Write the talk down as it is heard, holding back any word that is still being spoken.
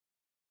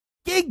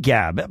Gig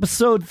Gab,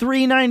 episode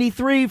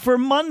 393 for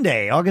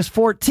Monday, August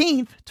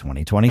 14th,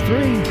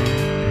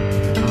 2023.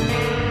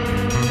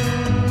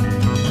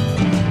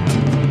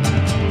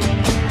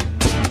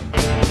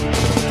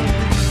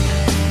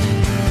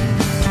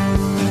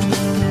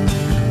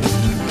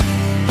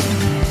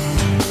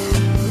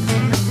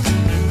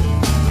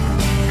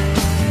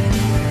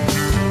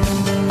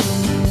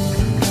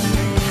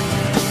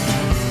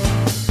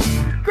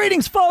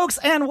 Greetings, folks,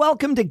 and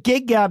welcome to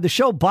Gig Gab, the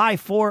show by,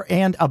 for,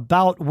 and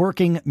about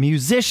working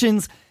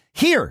musicians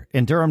here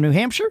in Durham, New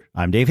Hampshire.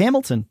 I'm Dave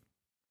Hamilton.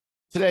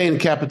 Today in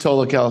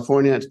Capitola,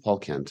 California, it's Paul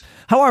Kent.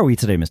 How are we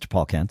today, Mr.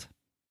 Paul Kent?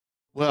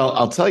 Well,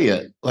 I'll tell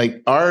you,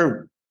 like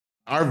our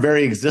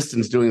very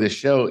existence doing this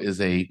show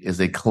is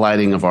a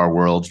colliding of our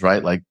worlds,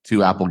 right? Like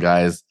two Apple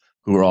guys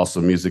who are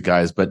also music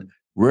guys, but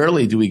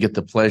rarely do we get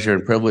the pleasure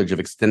and privilege of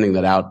extending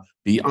that out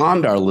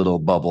beyond our little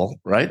bubble,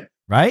 right?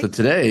 Right. So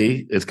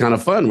today, it's kind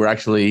of fun. We're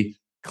actually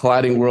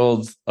colliding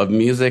worlds of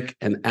music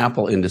and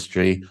Apple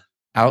industry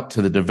out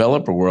to the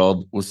developer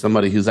world with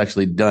somebody who's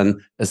actually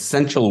done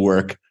essential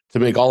work to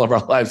make all of our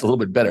lives a little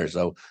bit better.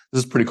 So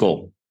this is pretty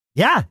cool.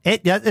 Yeah,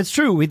 it's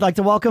true. We'd like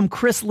to welcome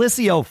Chris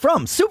Liscio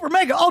from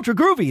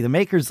SuperMegaUltraGroovy's, the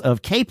makers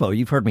of Capo.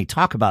 You've heard me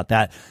talk about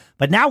that.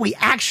 But now we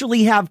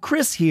actually have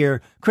Chris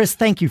here. Chris,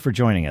 thank you for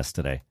joining us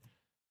today.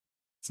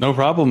 It's no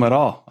problem at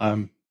all.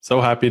 I'm so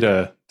happy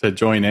to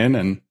join in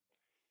and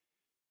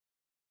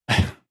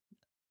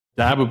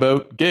dab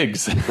about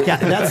gigs. Yeah,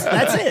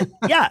 that's it.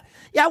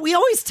 Yeah. We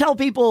always tell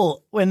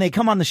people when they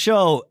come on the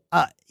show,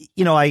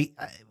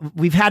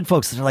 we've had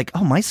folks that are like,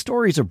 "Oh, my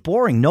stories are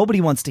boring.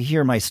 Nobody wants to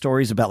hear my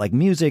stories about like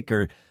music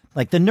or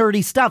like the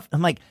nerdy stuff."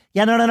 I'm like,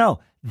 "Yeah, no.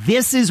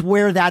 This is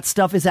where that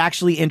stuff is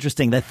actually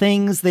interesting. The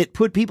things that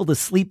put people to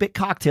sleep at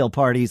cocktail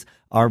parties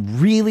are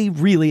really,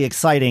 really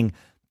exciting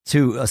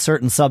to a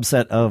certain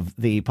subset of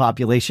the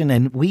population,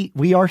 and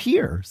we are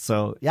here.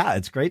 So yeah,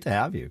 it's great to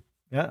have you.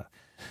 Yeah."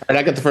 All right,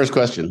 I got the first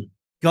question.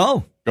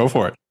 Go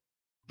for it.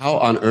 How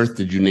on earth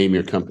did you name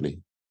your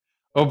company?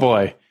 Oh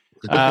boy.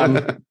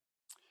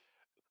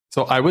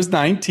 So I was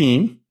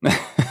 19.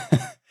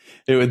 The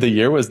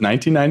year was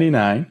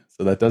 1999.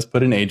 So that does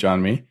put an age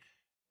on me.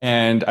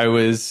 And I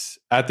was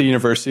at the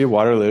University of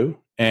Waterloo,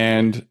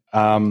 and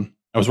I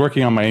was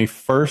working on my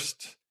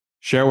first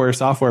shareware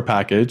software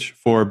package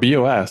for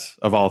BOS,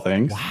 of all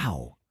things.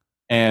 Wow.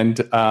 And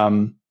I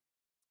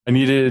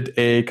needed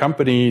a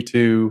company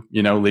to,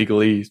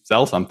 legally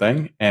sell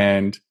something.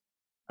 And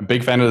I'm a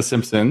big fan of The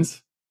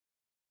Simpsons.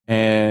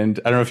 And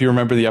I don't know if you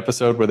remember the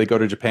episode where they go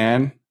to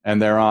Japan and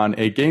they're on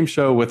a game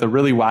show with a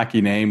really wacky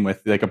name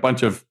with like a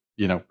bunch of,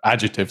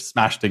 adjectives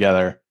smashed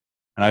together.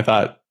 And I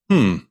thought,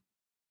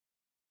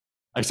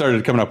 I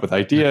started coming up with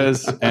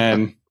ideas,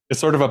 and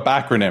it's sort of a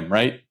backronym,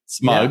 right?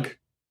 SMUG, yeah.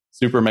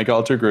 Super Mega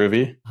Ultra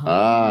Groovy.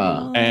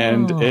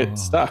 And it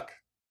stuck.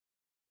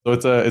 So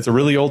it's a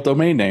really old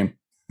domain name.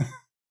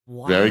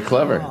 Wow. Very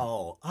clever.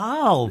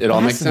 Oh, it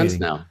all makes sense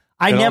now.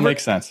 All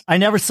makes sense. I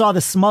never saw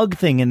the smug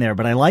thing in there,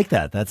 but I like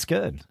that. That's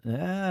good.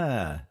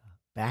 Yeah.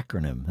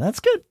 Backronym.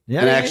 That's good. Yeah.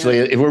 And actually,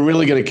 if we're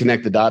really going to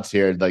connect the dots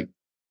here, like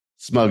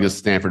SMUG is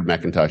Stanford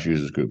Macintosh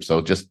Users Group.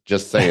 So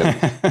just saying,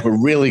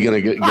 we're really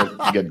going to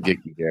get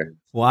geeky here.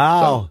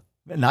 Wow.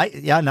 So.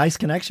 Nice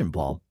connection,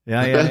 Paul.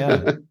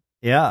 Yeah.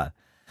 Yeah.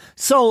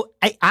 So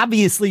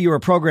obviously you're a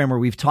programmer.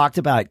 We've talked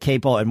about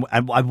Capo, and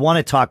I want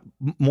to talk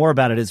more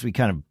about it as we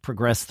kind of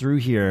progress through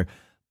here.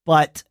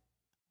 But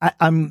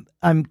I'm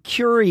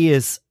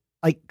curious.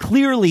 Like,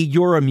 clearly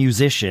you're a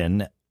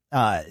musician.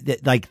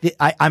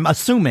 I'm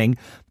assuming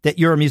that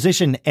you're a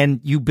musician,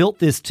 and you built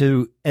this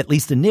to at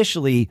least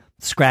initially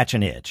scratch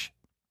an itch.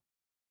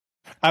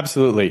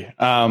 Absolutely.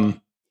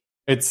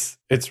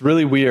 It's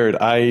really weird.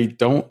 I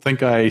don't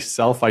think I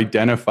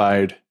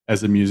self-identified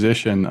as a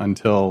musician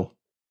until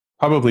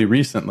probably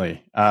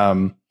recently,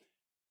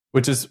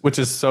 which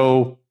is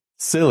so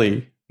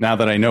silly now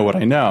that I know what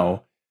I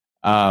know.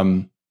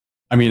 I've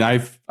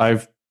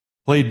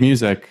played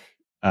music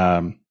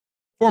for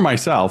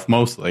myself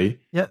mostly.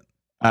 Yep.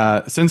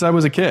 Since I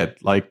was a kid.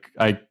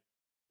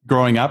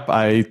 Growing up,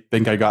 I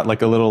think I got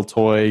like a little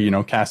toy,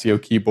 Casio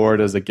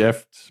keyboard as a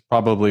gift,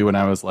 probably when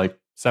I was like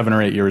 7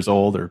 or 8 years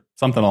old or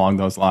something along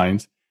those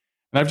lines.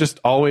 And I've just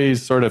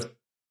always sort of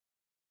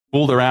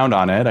fooled around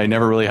on it. I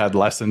never really had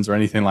lessons or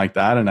anything like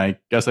that. And I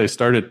guess I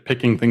started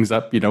picking things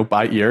up,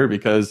 by ear,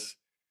 because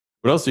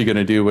what else are you going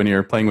to do when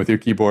you're playing with your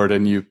keyboard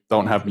and you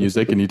don't have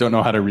music and you don't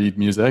know how to read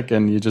music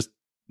and you just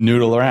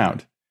noodle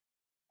around?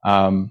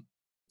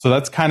 So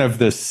that's kind of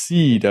the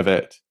seed of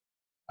it.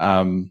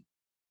 Did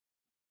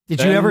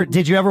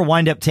you ever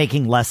wind up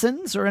taking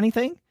lessons or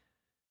anything?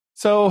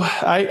 So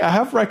I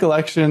have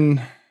recollection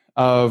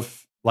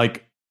of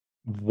like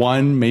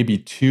 1, maybe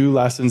 2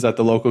 lessons at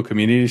the local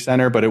community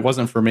center, but it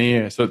wasn't for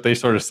me. So they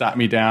sort of sat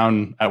me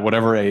down at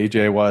whatever age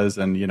I was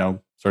and,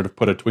 sort of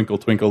put a twinkle,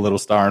 twinkle little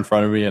star in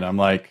front of me. And I'm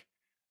like,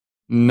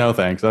 no,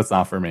 thanks. That's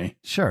not for me.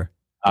 Sure.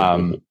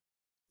 So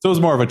it was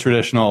more of a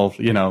traditional,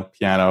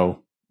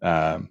 piano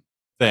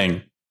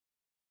thing.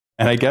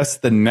 And I guess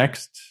the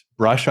next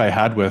brush I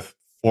had with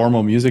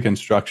formal music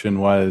instruction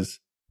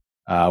was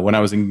when I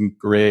was in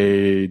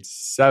grade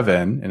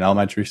 7 in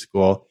elementary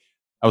school.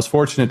 I was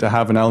fortunate to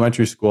have an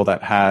elementary school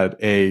that had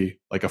a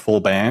full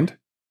band.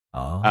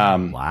 Oh,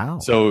 wow.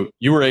 So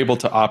you were able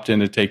to opt in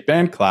to take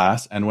band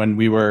class. And when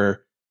we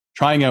were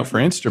trying out for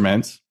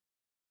instruments,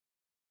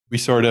 we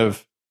sort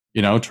of,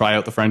 try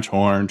out the French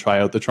horn, try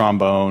out the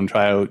trombone,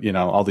 try out,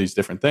 all these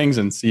different things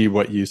and see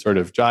what you sort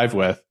of jive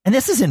with. And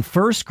this is in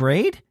first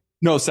grade?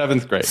 No,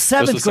 7th grade.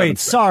 Seventh grade.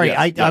 Sorry.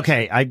 Yes, yes.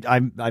 Okay.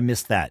 I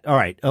missed that. All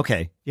right.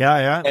 Okay.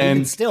 Yeah.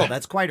 And still,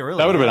 that's quite early.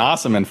 That would have been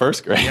awesome in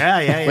first grade.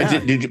 Yeah.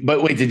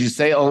 But did you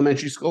say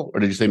elementary school or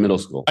did you say middle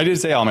school? I did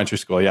say elementary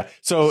school. Yeah.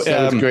 So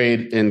 7th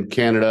grade in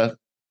Canada.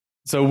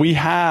 So we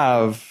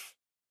have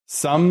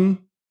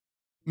some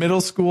middle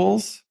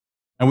schools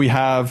and we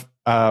have,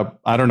 I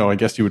don't know, I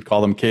guess you would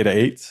call them K to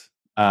 8s.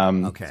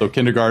 Okay. So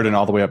kindergarten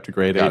all the way up to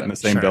grade 8 in the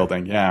same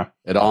building. Yeah.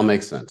 It all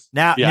makes sense.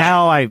 Now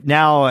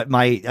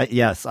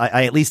yes,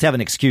 I at least have an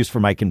excuse for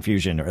my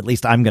confusion, or at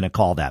least I'm going to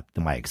call that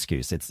my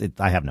excuse.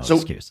 I have no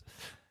excuse.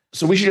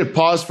 So we should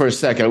pause for a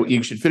second.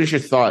 You should finish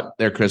your thought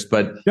there, Chris,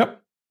 but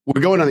yep.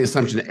 We're going on the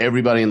assumption that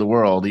everybody in the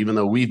world, even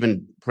though we've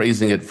been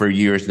praising it for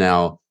years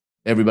now,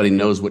 everybody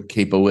knows what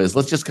capo is.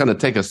 Let's just kind of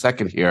take a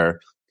second here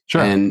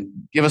and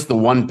give us the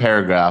one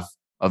paragraph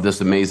of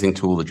this amazing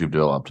tool that you've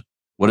developed.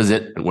 What is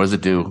it and what does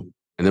it do?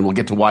 And then we'll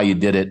get to why you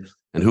did it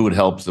and who it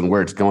helps and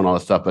where it's going, all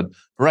that stuff. But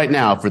for right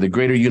now, for the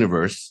greater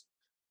universe,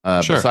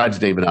 besides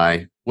Dave and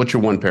I, what's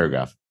your one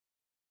paragraph?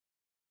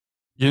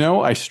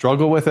 I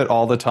struggle with it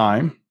all the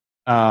time.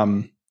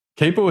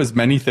 Capo is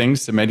many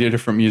things to many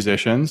different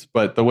musicians,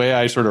 but the way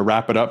I sort of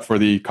wrap it up for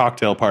the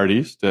cocktail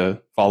parties,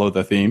 to follow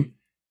the theme,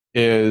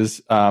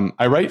 is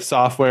I write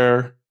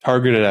software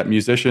targeted at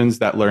musicians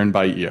that learn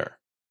by ear.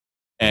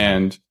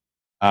 And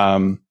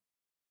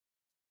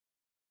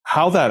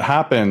how that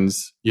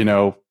happens,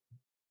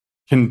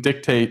 can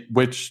dictate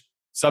which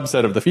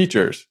subset of the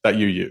features that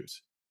you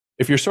use.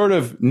 If you're sort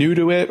of new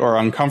to it or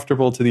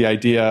uncomfortable to the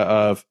idea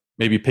of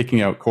maybe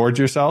picking out chords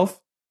yourself,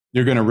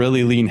 you're going to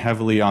really lean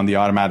heavily on the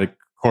automatic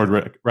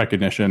chord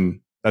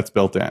recognition that's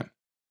built in.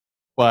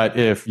 But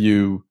if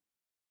you're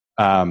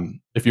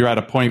at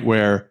a point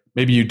where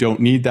maybe you don't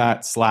need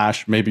that,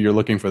 / maybe you're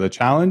looking for the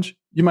challenge,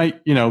 you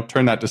might,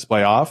 turn that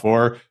display off,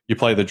 or you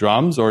play the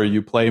drums, or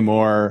you play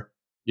more,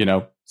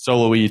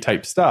 solo-y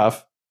type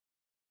stuff.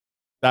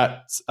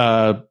 That's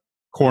a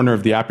corner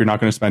of the app you're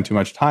not going to spend too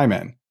much time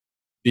in.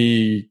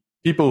 The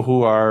people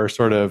who are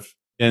sort of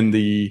in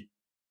the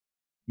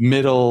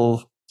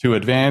middle to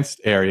advanced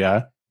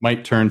area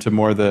might turn to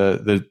more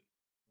the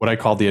what I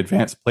call the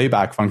advanced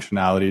playback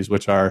functionalities,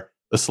 which are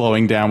the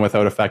slowing down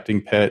without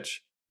affecting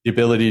pitch, the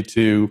ability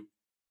to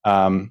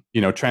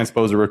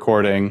transpose a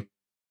recording,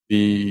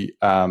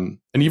 and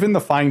even the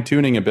fine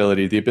tuning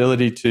ability, the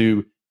ability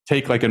to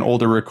take like an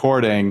older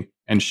recording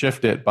and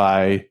shift it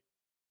by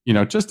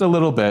just a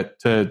little bit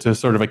to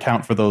sort of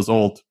account for those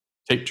old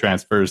tape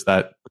transfers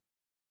that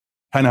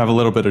kind of have a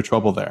little bit of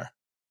trouble there.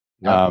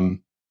 Yeah.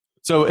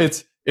 So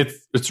it's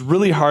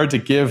really hard to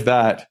give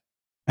that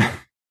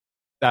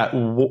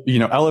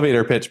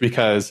elevator pitch,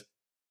 because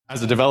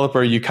as a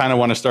developer, you kind of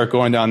want to start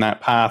going down that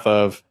path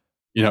of,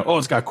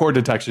 it's got chord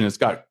detection, it's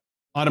got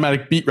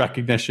automatic beat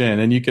recognition,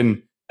 and you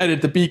can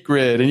edit the beat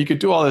grid, and you can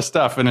do all this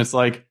stuff. And it's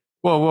like,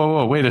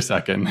 whoa, wait a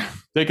second,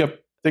 take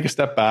a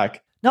step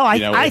back. No,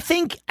 I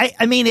think,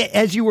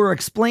 as you were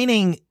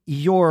explaining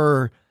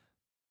your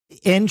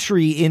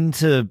entry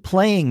into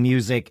playing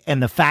music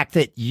and the fact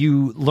that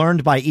you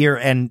learned by ear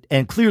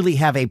and clearly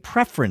have a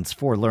preference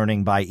for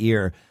learning by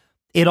ear,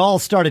 it all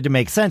started to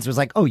make sense. It was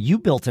like, oh, you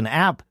built an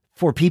app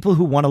for people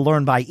who want to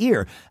learn by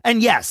ear.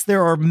 And yes,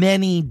 there are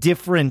many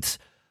different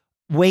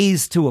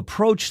ways to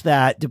approach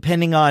that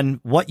depending on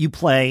what you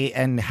play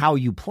and how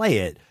you play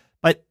it.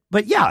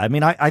 But yeah,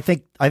 I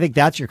think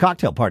that's your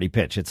cocktail party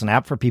pitch. It's an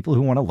app for people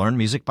who want to learn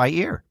music by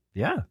ear.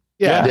 Yeah.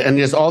 Yeah. And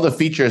just all the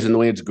features and the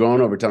way it's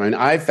grown over time.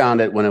 I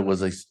found it when it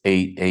was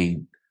a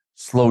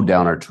slow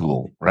downer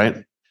tool,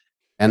 right?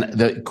 And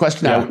the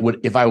question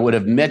if I would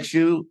have met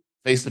you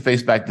face to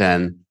face back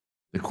then,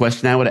 the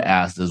question I would have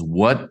asked is,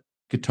 what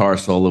guitar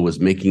solo was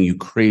making you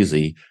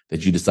crazy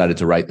that you decided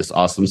to write this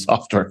awesome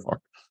software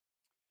for?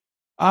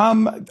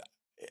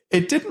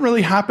 It didn't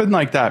really happen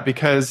like that,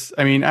 because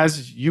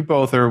as you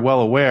both are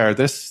well aware,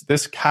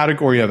 this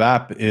category of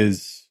app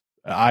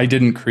I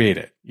didn't create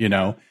it.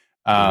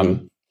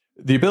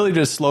 The ability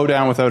to slow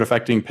down without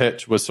affecting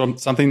pitch was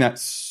something that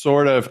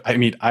sort of,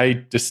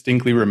 I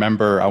distinctly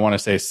remember, I want to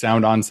say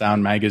Sound on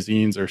Sound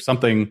magazines or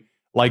something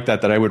like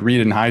that I would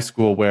read in high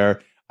school,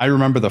 where I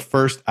remember the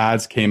first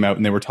ads came out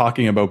and they were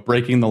talking about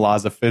breaking the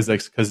laws of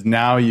physics, because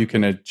now you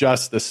can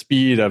adjust the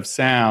speed of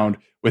sound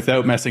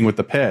without messing with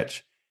the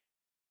pitch.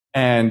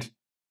 And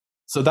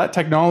so that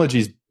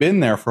technology's been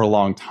there for a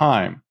long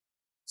time.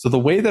 So the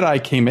way that I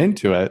came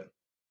into it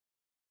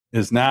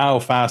is now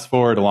fast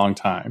forward a long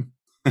time.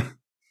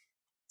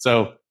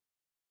 So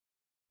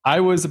I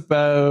was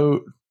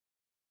I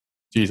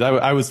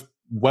was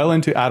well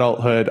into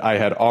adulthood. I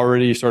had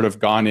already sort of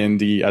gone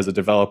indie as a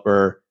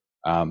developer.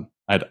 I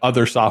had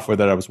other software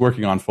that I was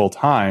working on full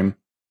time.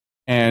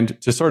 And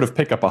to sort of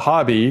pick up a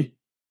hobby,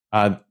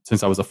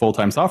 since I was a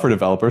full-time software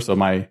developer, so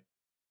my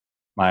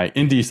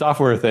indie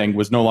software thing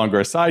was no longer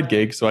a side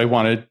gig. So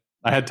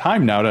I had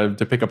time now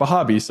to pick up a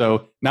hobby.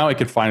 So now I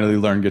could finally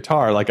learn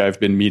guitar like I've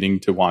been meaning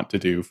to want to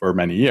do for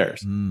many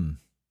years.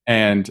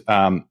 And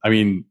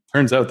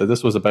turns out that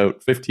this was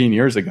about 15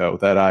 years ago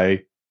that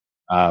I,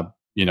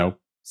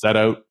 set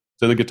out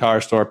to the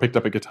guitar store, picked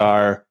up a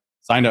guitar,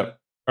 signed up,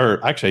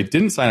 or actually I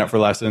didn't sign up for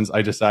lessons.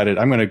 I decided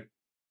I'm going to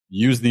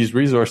use these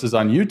resources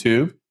on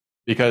YouTube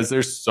because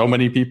there's so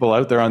many people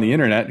out there on the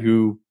internet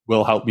who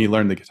will help me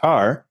learn the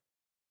guitar.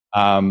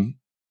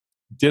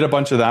 Did a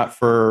bunch of that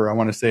for, I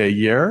want to say, a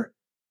year.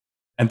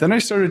 And then I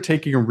started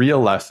taking real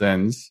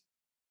lessons.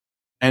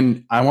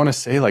 And I want to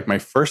say, like, my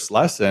first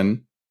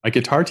lesson, my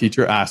guitar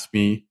teacher asked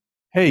me,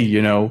 hey,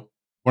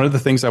 one of the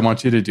things I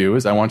want you to do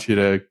is I want you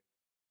to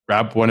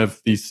grab one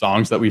of these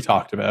songs that we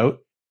talked about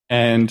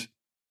and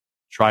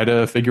try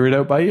to figure it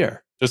out by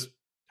ear. Just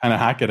kind of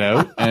hack it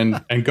out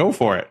and go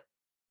for it.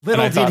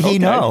 Little did he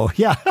know.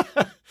 Yeah.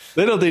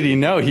 Little did he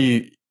know.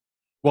 He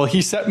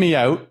set me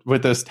out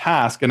with this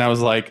task and I was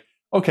like,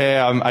 okay,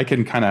 I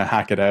can kind of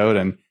hack it out.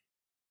 And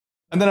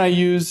then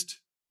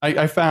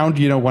I found,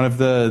 one of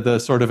the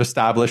sort of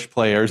established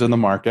players in the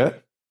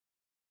market.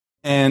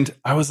 And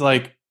I was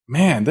like,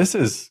 man, this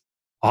is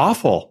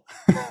awful.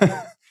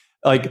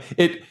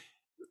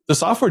 The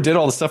software did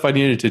all the stuff I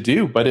needed to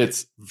do, but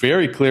it's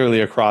very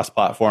clearly a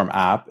cross-platform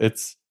app.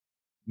 It's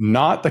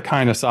not the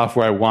kind of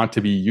software I want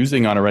to be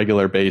using on a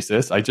regular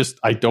basis. I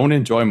don't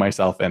enjoy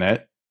myself in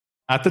it.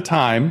 At the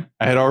time,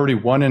 I had already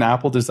won an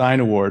Apple Design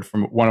Award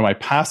from one of my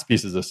past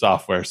pieces of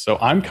software. So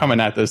I'm coming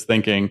at this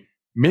thinking,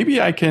 maybe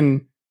I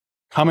can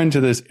come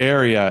into this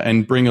area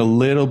and bring a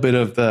little bit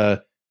of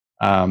the,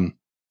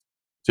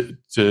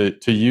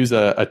 to use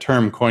a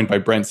term coined by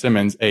Brent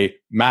Simmons, a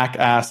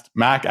Mac-assed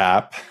Mac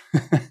app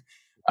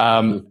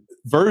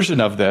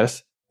version of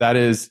this that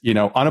is,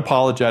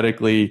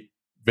 unapologetically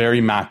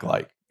very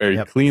Mac-like,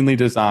 very cleanly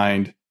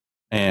designed,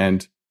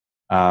 and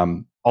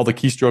all the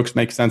keystrokes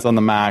make sense on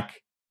the Mac.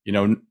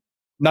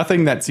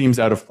 Nothing that seems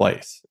out of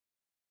place.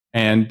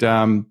 And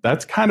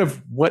that's kind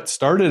of what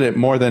started it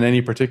more than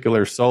any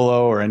particular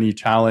solo or any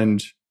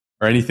challenge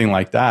or anything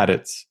like that.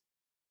 It's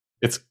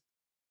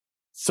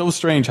so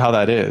strange how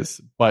that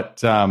is. But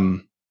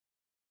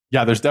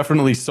there's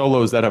definitely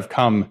solos that have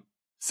come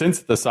since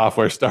the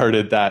software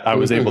started that I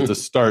was able to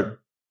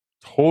start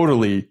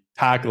totally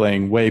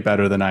tackling way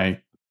better than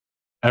I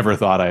ever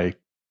thought I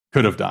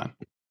could have done.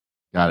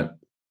 Got it.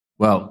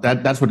 Well,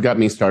 that's what got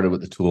me started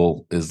with the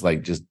tool, is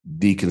like just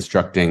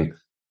deconstructing,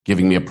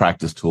 giving me a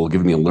practice tool,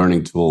 giving me a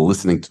learning tool,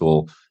 listening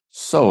tool.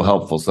 So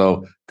helpful.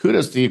 So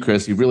kudos to you,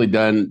 Chris. You've really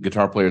done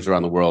guitar players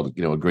around the world,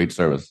 a great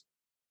service.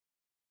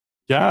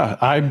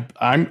 Yeah,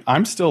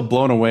 I'm still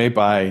blown away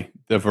by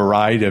the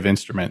variety of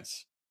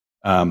instruments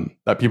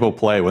that people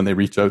play when they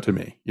reach out to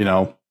me.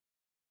 I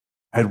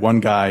had one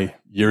guy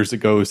years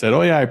ago who said,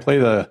 "Oh yeah, I play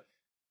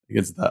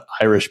it's the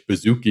Irish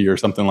bouzouki or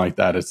something like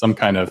that. It's some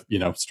kind of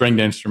stringed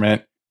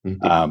instrument."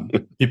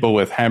 People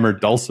with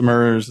hammered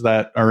dulcimers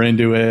that are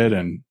into it,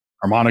 and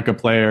harmonica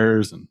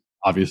players, and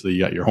obviously you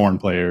got your horn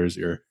players,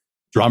 your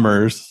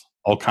drummers,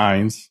 all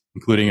kinds,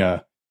 including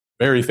a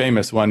very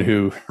famous one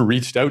who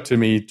reached out to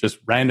me just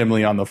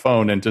randomly on the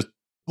phone and just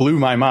blew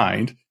my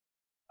mind.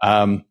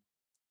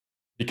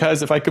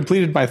 Because if I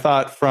completed my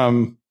thought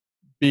from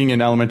being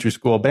in elementary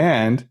school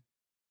band,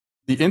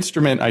 the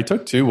instrument I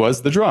took to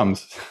was the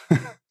drums.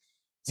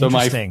 So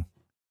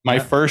my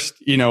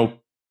first,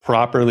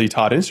 properly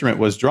taught instrument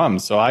was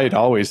drums. So I had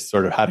always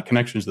sort of had a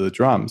connection to the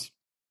drums.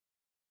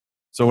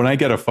 So when I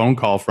get a phone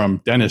call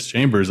from Dennis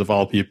Chambers, of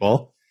all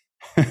people,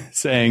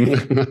 saying,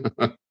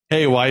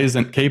 "Hey, why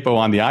isn't Capo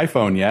on the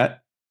iPhone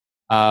yet?"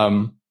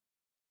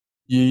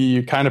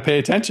 You kind of pay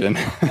attention.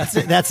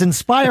 That's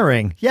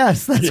inspiring.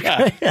 Yes, that's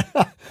great.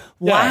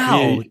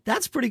 Wow, Yeah.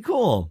 That's pretty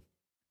cool.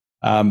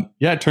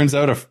 It turns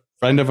out a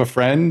friend of a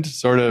friend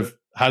sort of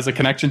has a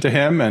connection to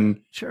him.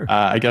 And sure.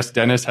 I guess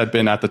Dennis had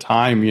been at the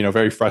time,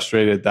 very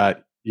frustrated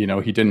that, he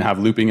didn't have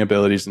looping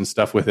abilities and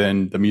stuff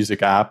within the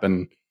music app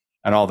and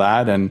all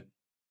that. And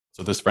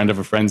so this friend of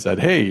a friend said,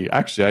 "Hey,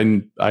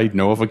 actually, I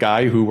know of a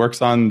guy who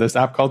works on this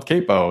app called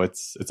Capo.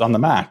 It's on the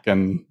Mac,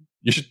 and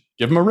you should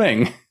give him a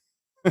ring."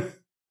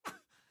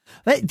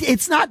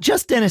 It's not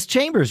just Dennis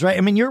Chambers, right?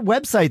 I mean, your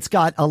website's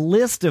got a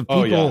list of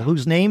people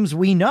whose names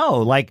we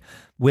know, like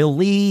Will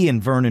Lee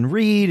and Vernon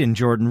Reed and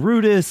Jordan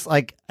Rudess.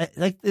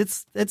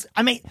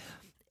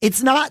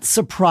 It's not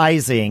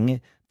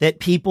surprising that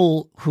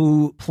people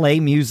who play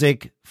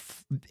music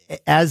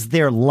as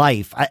their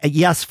life,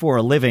 yes, for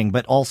a living,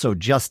 but also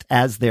just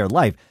as their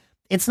life.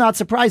 It's not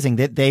surprising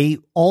that they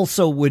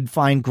also would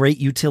find great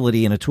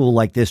utility in a tool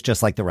like this,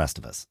 just like the rest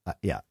of us.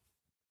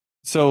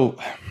 So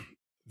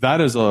that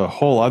is a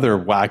whole other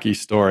wacky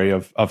story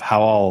of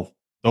how all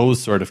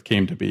those sort of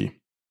came to be.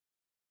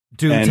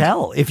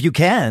 Tell if you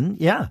can.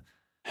 Yeah.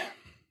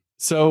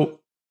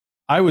 So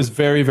I was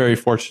very, very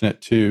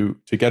fortunate to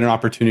get an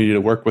opportunity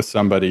to work with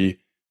somebody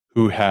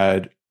who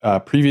had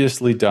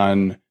previously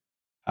done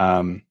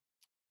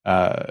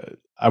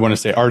I want to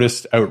say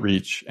artist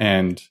outreach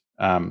and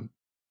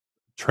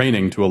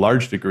training to a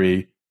large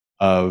degree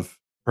of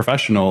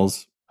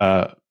professionals,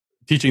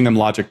 teaching them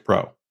Logic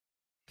Pro.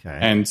 Okay.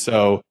 And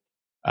so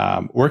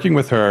working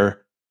with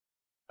her,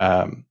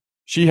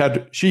 she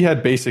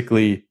had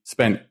basically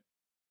spent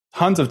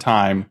tons of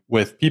time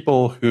with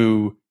people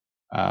who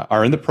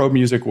are in the pro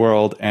music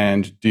world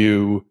and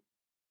do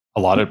a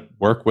lot of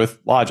work with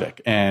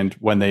Logic. And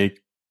when they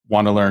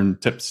want to learn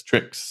tips,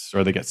 tricks,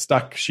 or they get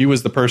stuck, she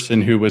was the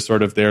person who was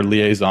sort of their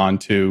liaison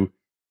to,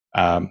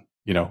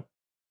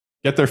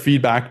 get their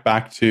feedback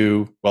back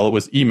to, well, it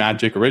was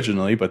eMagic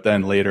originally, but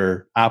then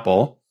later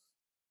Apple.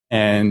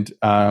 And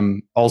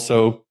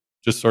also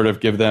just sort of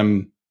give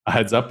them a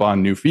heads up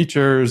on new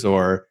features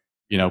or,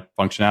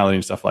 functionality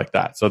and stuff like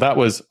that. So that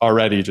was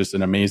already just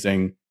an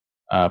amazing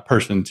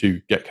person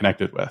to get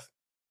connected with.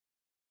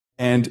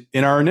 And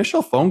in our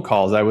initial phone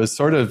calls, I was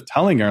sort of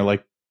telling her,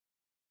 like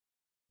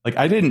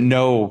I didn't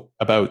know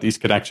about these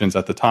connections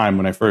at the time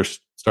when I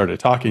first started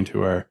talking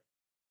to her.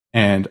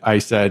 And I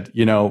said,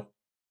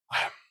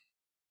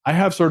 I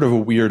have sort of a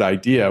weird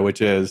idea, which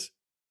is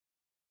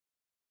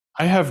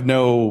I have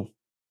no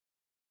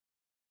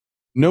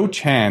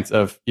chance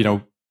of,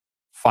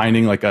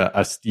 finding like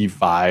a Steve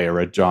Vai or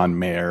a John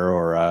Mayer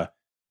or a,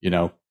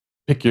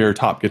 pick your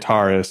top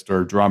guitarist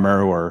or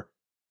drummer or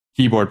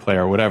keyboard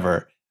player or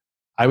whatever.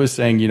 I was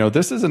saying,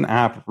 this is an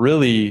app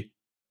really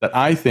that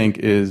I think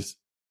is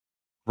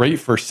great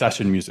for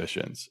session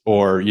musicians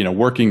or,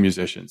 working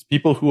musicians,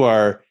 people who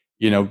are,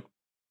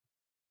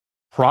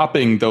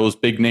 propping those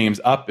big names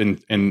up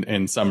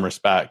in some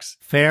respects.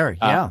 Fair.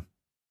 Yeah.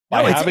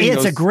 No,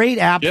 it's a great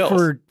app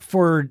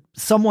for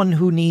someone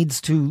who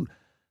needs to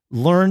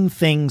learn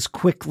things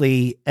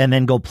quickly and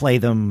then go play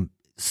them.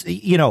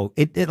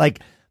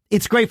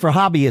 It's great for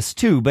hobbyists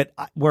too, but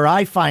where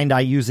I find I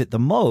use it the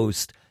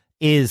most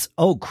is,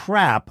 oh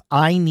crap,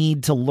 I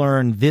need to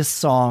learn this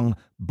song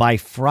by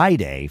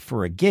Friday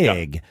for a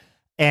gig. Yep.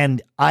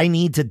 And I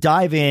need to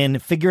dive in,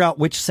 figure out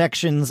which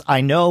sections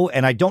I know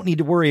and I don't need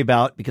to worry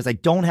about because I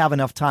don't have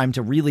enough time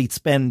to really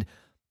spend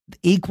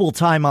equal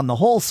time on the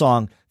whole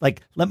song.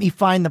 Like, let me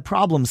find the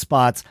problem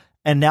spots.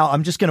 And now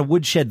I'm just going to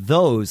woodshed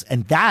those.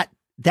 And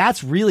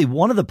that's really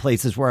one of the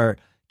places where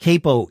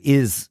Capo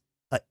is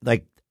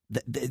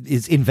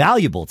is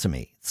invaluable to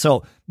me.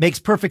 So makes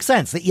perfect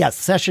sense that yes,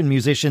 session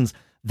musicians,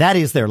 that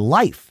is their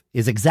life,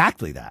 is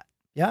exactly that.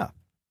 Yeah.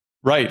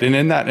 Right. And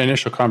in that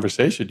initial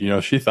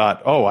conversation, she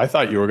thought, oh, I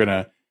thought you were going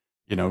to,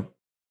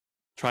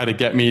 try to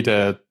get me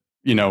to,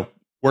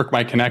 work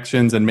my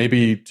connections and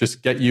maybe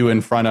just get you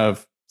in front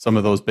of some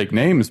of those big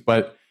names.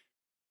 But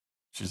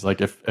she's like,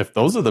 if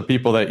those are the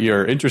people that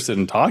you're interested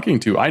in talking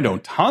to, I know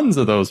tons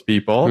of those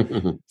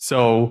people.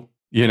 So,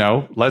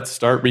 let's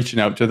start reaching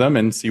out to them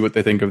and see what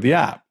they think of the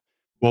app.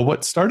 Well,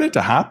 what started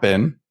to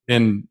happen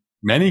in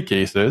many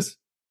cases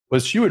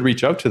was she would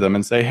reach out to them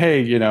and say,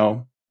 hey,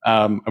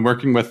 I'm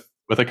working with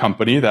a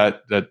company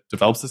that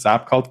develops this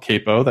app called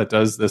Capo that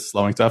does this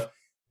slowing stuff.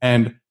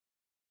 And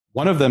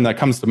one of them that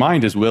comes to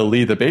mind is Will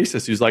Lee, the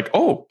bassist, who's like,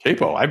 oh,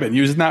 Capo, I've been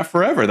using that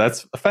forever.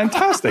 That's a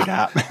fantastic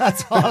app.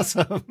 That's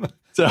awesome.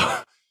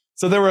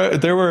 So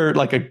there were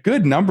like a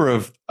good number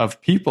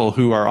of people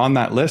who are on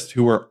that list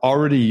who were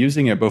already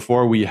using it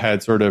before we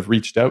had sort of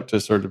reached out to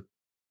sort of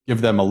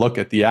give them a look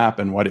at the app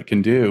and what it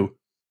can do.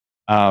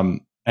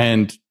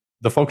 And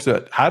the folks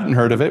that hadn't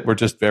heard of it were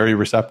just very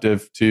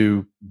receptive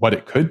to what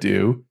it could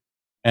do.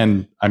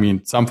 And I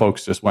mean, some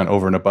folks just went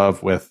over and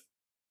above with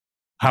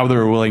how they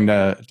were willing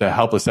to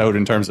help us out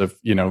in terms of,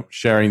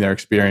 sharing their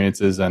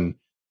experiences and,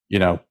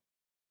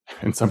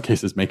 in some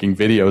cases making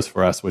videos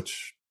for us,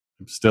 which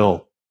I'm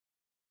still,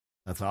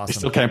 that's awesome. I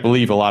still can't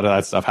believe a lot of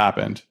that stuff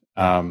happened.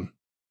 And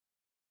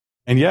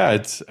yeah,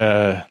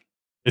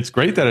 it's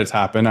great that it's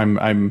happened.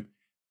 I'm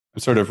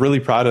sort of really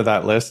proud of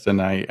that list.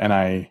 And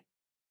I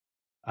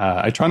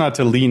try not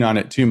to lean on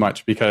it too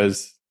much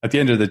because at the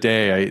end of the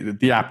day,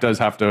 the app does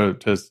have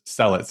to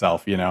sell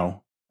itself,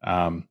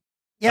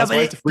 Yeah,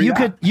 but you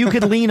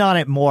could lean on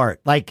it more.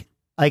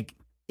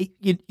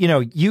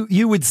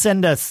 You would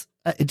send us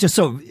just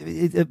so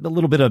a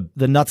little bit of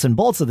the nuts and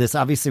bolts of this.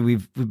 Obviously,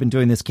 we've been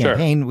doing this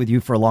campaign with you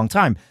for a long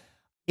time.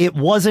 It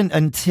wasn't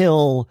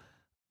until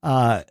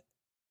I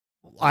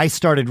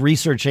started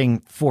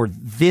researching for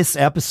this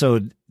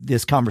episode,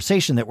 this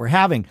conversation that we're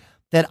having,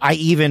 that I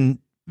even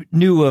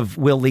knew of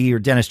Will Lee or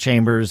Dennis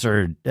Chambers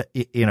or,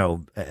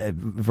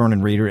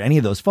 Vernon Reed or any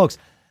of those folks.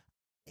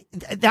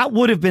 That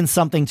would have been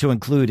something to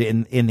include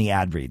in the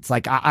ad reads.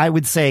 Like I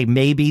would say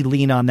maybe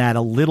lean on that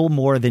a little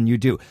more than you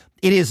do.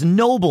 It is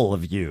noble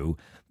of you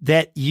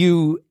that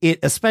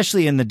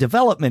especially in the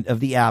development of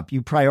the app,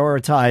 you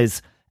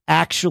prioritize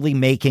actually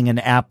making an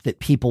app that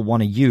people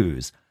want to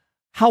use.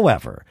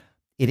 However,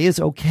 it is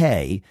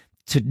okay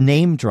to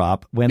name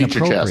drop when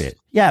appropriate.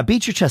 Yeah,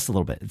 beat your chest a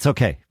little bit. It's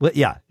okay. Well,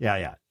 yeah.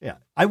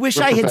 I wish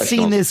I had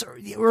seen this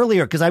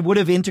earlier because I would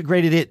have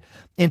integrated it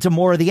into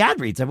more of the ad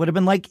reads. I would have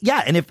been like,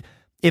 yeah, and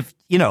if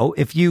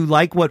you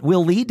like what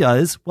Will Lee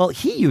does, well,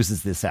 he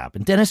uses this app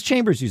and Dennis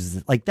Chambers uses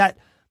it like that.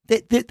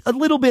 A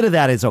little bit of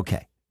that is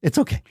okay. It's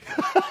okay.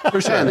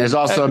 For sure. And there's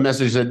also a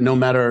message that no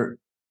matter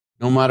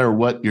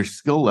what your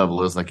skill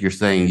level is, like you're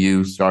saying,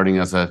 you starting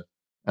as a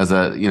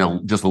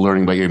just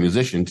learning by ear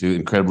musician to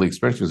incredibly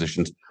experienced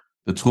musicians,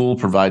 the tool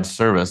provides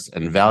service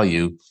and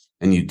value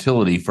and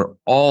utility for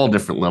all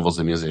different levels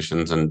of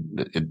musicians.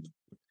 And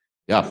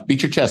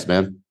beat your chest,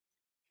 man.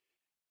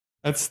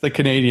 That's the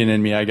Canadian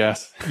in me, I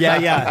guess.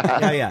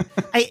 Yeah.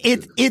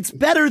 It's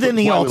better than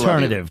the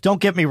alternative.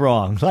 Don't get me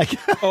wrong. Like,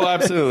 oh,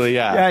 absolutely,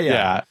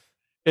 yeah.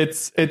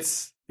 It's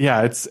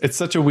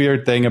such a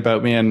weird thing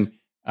about me, and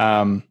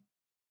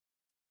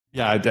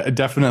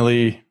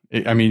definitely.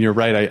 I mean, you're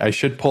right. I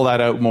should pull that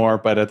out more,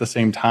 but at the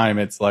same time,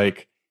 it's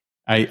like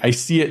I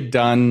see it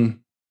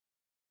done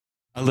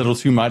a little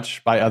too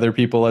much by other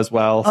people as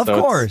well. Of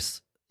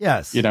course,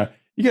 yes.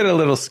 You get a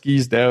little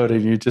skeezed out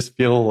and you just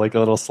feel like a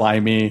little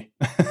slimy.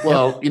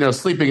 Well,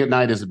 sleeping at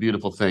night is a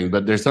beautiful thing,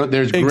 but there's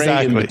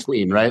gray in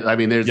between, right? I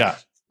mean,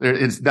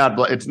 it's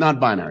not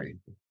binary.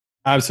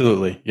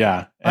 Absolutely.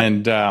 Yeah.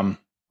 And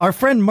our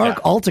friend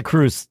Mark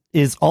Altacruz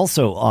is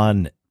also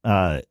on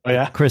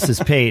Chris's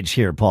page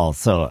here, Paul.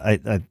 So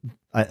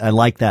I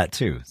like that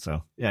too.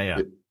 So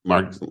yeah.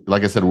 Mark,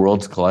 like I said,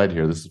 worlds collide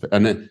here.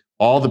 And then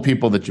all the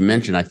people that you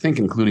mentioned, I think,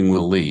 including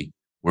Will Lee,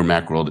 were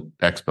Macworld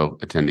Expo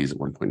attendees at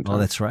one point in time. Oh,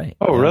 that's right.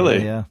 Oh,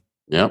 really? Yeah.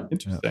 Yep.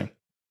 Interesting.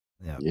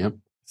 Yeah. Yep.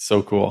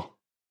 So cool.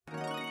 All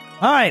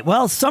right.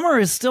 Well, summer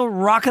is still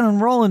rocking and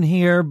rolling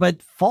here,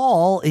 but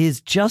fall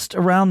is just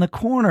around the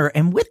corner.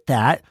 And with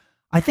that,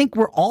 I think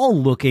we're all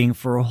looking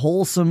for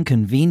wholesome,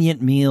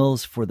 convenient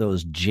meals for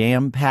those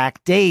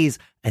jam-packed days.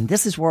 And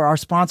this is where our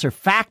sponsor,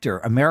 Factor,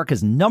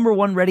 America's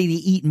 #1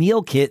 ready-to-eat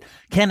meal kit,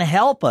 can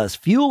help us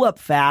fuel up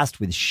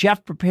fast with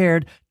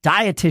chef-prepared,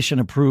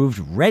 dietitian-approved,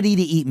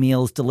 ready-to-eat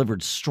meals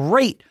delivered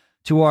straight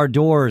to our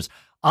doors.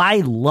 I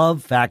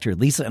love Factor.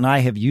 Lisa and I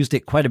have used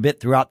it quite a bit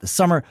throughout the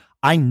summer.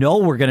 I know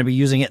we're going to be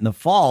using it in the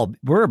fall.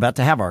 We're about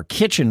to have our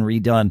kitchen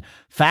redone.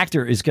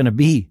 Factor is going to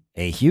be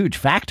a huge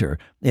factor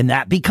in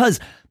that because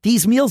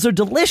these meals are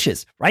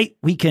delicious, right?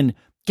 We can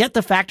get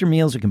the Factor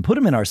meals. We can put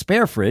them in our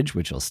spare fridge,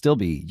 which will still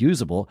be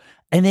usable.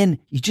 And then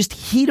you just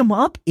heat them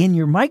up in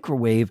your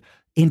microwave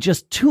in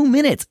just 2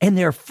 minutes and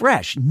they're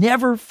fresh,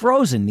 never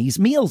frozen. These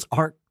meals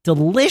are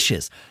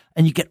delicious.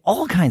 And you get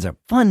all kinds of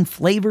fun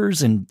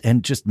flavors and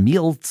just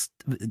meals,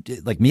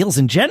 like meals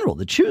in general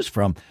to choose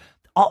from.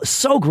 Oh,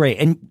 so great.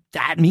 And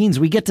that means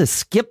we get to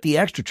skip the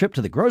extra trip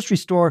to the grocery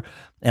store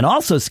and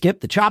also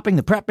skip the chopping,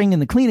 the prepping,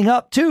 and the cleaning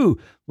up too,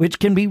 which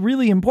can be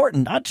really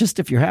important, not just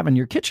if you're having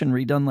your kitchen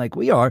redone like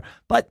we are,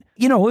 but,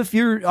 if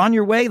you're on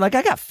your way, like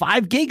I got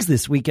 5 gigs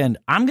this weekend,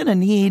 I'm going to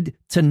need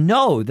to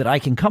know that I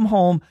can come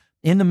home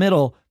in the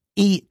middle,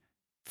 eat,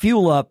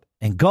 fuel up,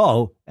 and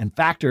go. And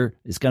Factor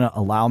is going to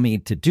allow me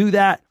to do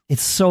that.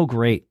 It's so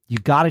great. You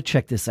got to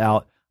check this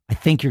out. I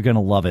think you're going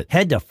to love it.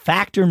 Head to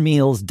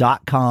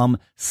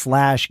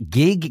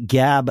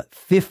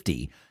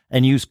factormeals.com/giggab50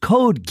 and use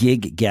code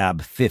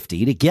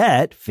giggab50 to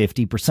get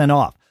 50%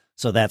 off.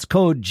 So that's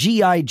code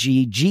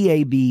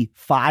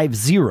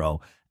GIGGAB50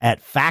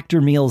 at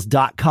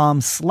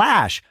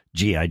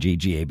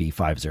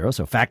factormeals.com/GIGGAB50.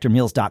 So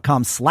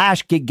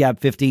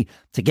factormeals.com/giggab50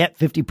 to get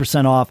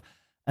 50% off.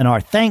 And our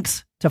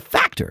thanks to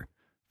Factor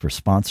for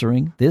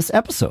sponsoring this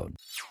episode.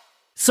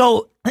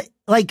 So,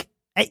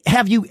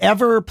 have you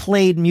ever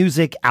played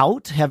music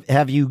out?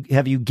 Have you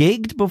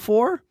gigged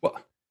before? Well,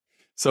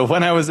 so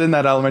when I was in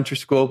that elementary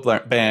school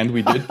band,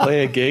 we did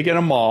play a gig at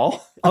a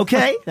mall.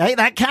 Okay, hey,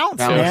 that counts,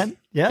 man.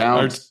 Yeah,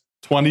 our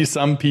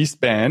 20-some piece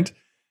band,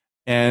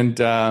 and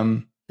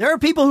there are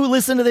people who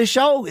listen to this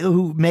show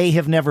who may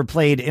have never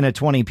played in a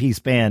 20-piece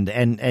band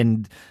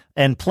and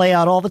play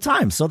out all the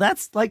time. So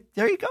that's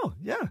there you go.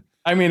 Yeah.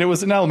 I mean, it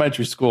was an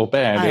elementary school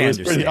band. It was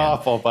pretty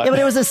awful, but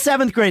it was a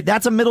 7th grade.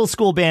 That's a middle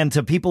school band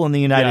to people in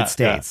the United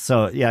States.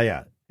 So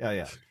yeah.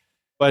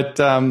 But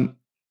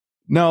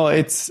no,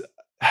 it's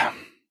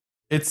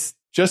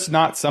just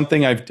not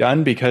something I've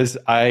done because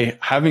I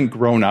haven't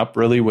grown up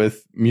really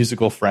with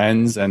musical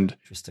friends, and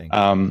interesting.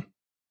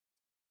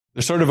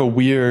 There's sort of a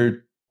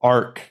weird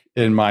arc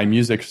in my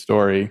music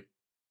story,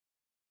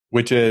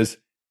 which is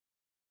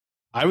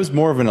I was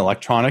more of an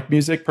electronic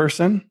music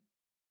person.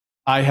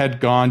 I had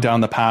gone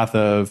down the path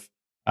of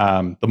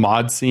the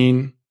mod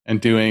scene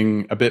and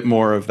doing a bit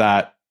more of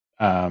that,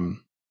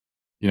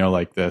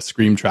 like the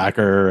Scream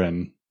Tracker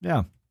and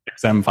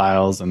XM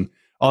files and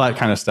all that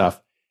kind of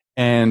stuff.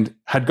 And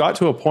had got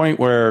to a point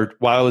where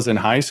while I was in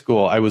high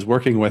school, I was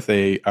working with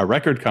a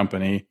record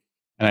company.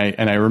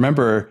 And I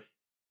remember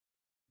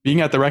being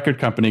at the record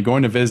company,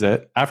 going to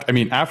visit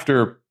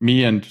after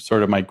me and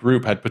sort of my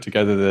group had put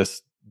together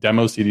this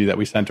demo CD that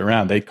we sent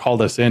around, they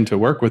called us in to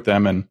work with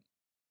them. And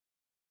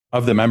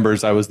of the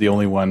members, I was the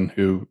only one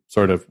who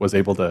sort of was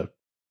able to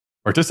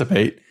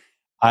participate.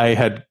 I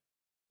had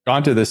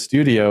gone to this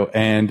studio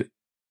and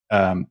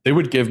they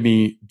would give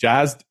me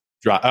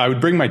I would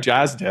bring my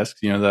jazz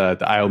discs, the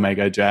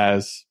iOmega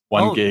Jazz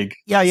 1 gig.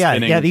 Yeah.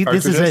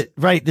 This is it,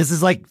 right? This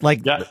is like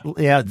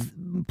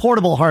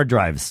portable hard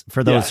drives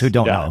for those who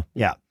don't know.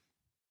 Yeah.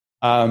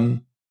 I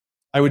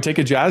would take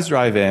a jazz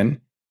drive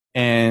in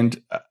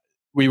and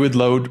we would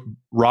load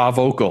raw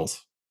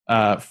vocals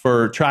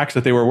for tracks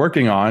that they were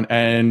working on.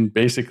 And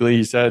basically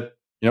he said,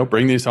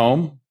 bring these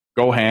home,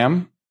 go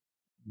ham,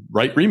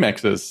 write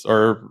remixes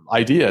or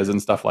ideas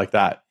and stuff like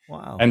that.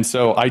 Wow. And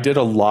so I did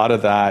a lot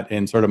of that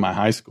in sort of my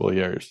high school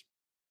years.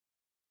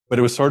 But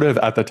it was sort of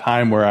at the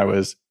time where I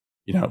was,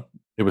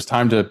 it was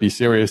time to be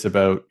serious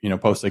about,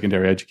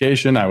 post-secondary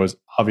education. I was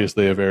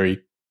obviously a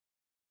very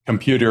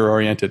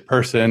computer-oriented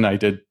person. I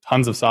did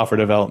tons of software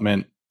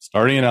development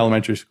starting in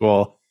elementary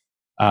school.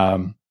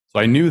 So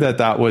I knew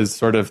that was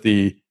sort of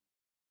the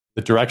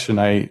direction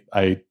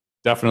I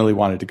definitely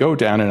wanted to go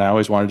down, and I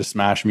always wanted to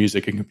smash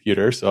music and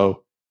computer.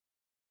 So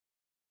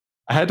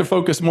I had to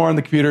focus more on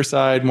the computer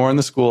side, more on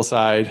the school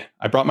side.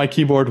 I brought my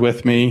keyboard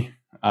with me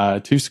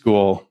to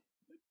school,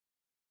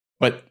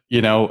 but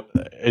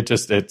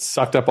it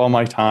sucked up all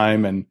my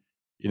time. And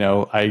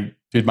I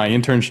did my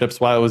internships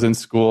while I was in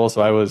school,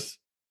 so I was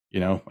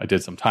I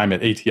did some time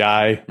at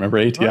ATI. Remember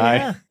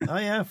ATI? Oh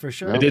yeah, for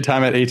sure. I did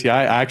time at ATI.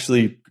 I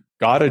actually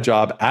got a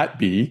job at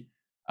B.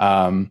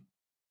 So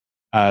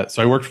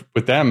I worked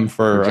with them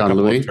for a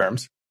couple of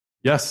terms.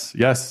 Yes.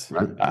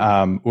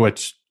 Right.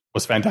 Which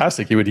was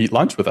fantastic. He would eat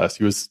lunch with us.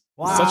 He was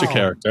such a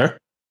character.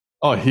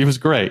 Oh, he was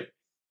great.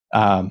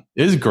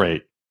 Is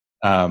great.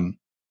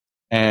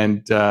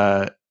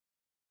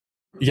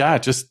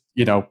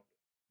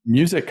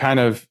 Music kind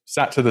of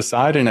sat to the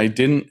side, and I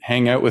didn't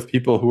hang out with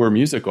people who were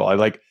musical.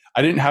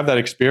 I didn't have that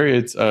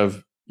experience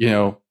of,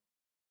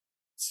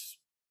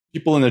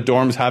 people in the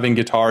dorms having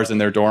guitars in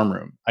their dorm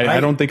room. I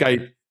don't think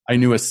I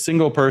knew a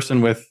single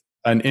person with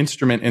an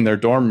instrument in their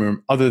dorm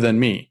room other than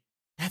me.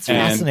 That's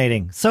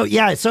fascinating. So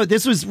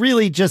this was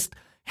really just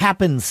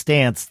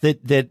happenstance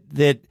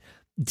that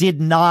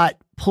did not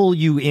pull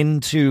you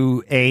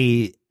into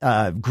a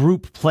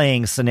group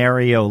playing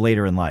scenario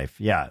later in life.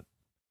 Yeah.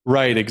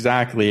 Right,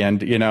 exactly.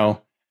 And,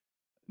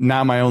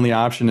 now my only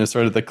option is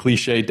sort of the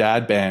cliche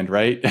dad band,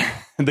 right?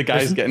 The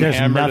guys getting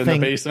hammered in the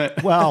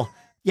basement. Well,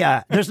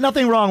 yeah, there's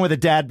nothing wrong with a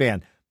dad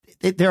band.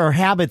 There are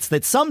habits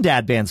that some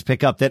dad bands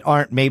pick up that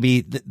aren't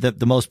maybe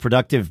the most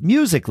productive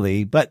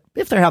musically, but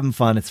if they're having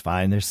fun, it's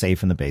fine. They're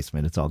safe in the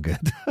basement. It's all good.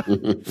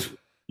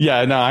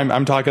 Yeah, no,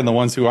 I'm talking the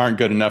ones who aren't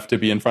good enough to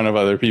be in front of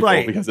other people,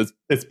 right? Because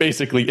it's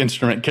basically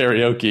instrument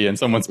karaoke in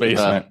someone's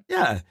basement.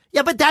 Yeah,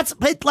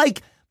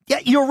 yeah,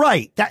 you're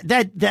right.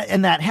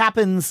 That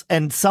happens,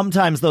 and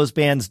sometimes those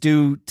bands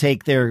do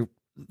take their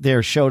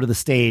show to the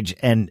stage,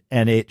 and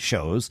it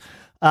shows.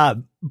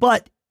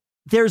 But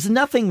there's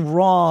nothing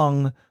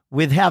wrong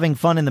with having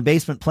fun in the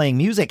basement playing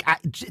music.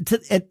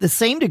 At the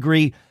same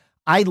degree,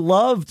 I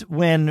loved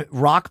when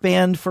Rock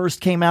Band first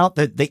came out,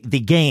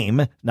 the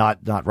game, not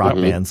rock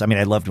bands. I mean,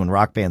 I loved when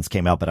rock bands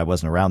came out, but I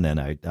wasn't around then.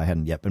 I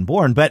hadn't yet been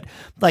born. But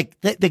like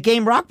the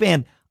game Rock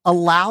Band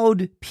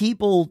allowed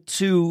people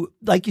to,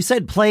 like you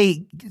said,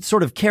 play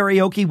sort of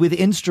karaoke with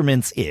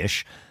instruments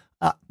ish,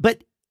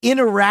 but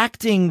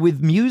interacting with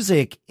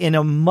music in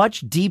a much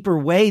deeper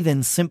way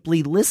than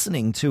simply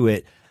listening to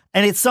it.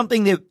 And it's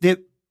something that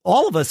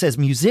all of us as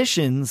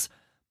musicians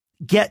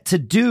get to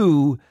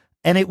do.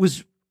 And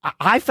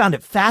I found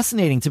it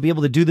fascinating to be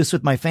able to do this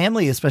with my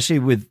family, especially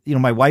with,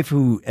 my wife,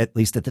 who at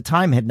least at the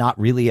time had not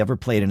really ever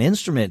played an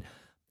instrument.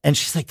 And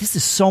she's like, this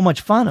is so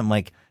much fun. I'm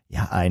like,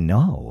 yeah, I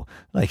know.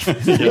 Like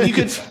you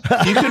could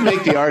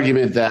make the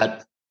argument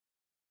that,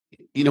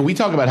 we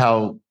talk about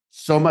how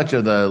so much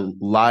of the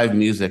live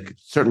music,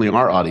 certainly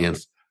our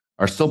audience,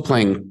 are still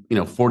playing,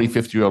 40,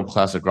 50-year-old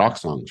classic rock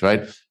songs,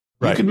 right?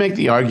 You could make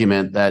the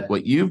argument that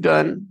what you've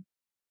done,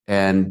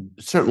 and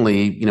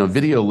certainly,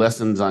 video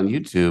lessons on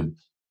YouTube,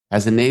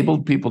 has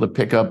enabled people to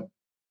pick up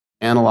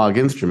analog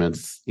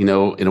instruments, in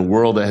a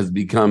world that has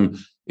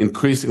become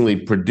increasingly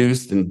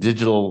produced in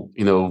digital,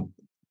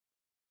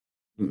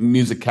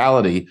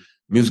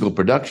 musical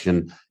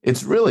production.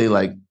 It's really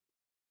like,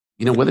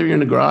 whether you're in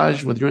the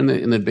garage, whether you're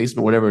in the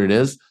basement, whatever it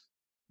is,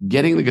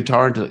 getting the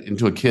guitar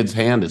into a kid's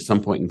hand at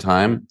some point in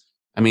time.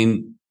 I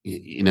mean,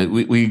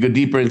 we go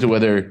deeper into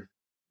whether,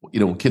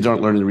 kids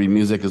aren't learning to read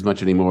music as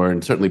much anymore.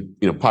 And certainly,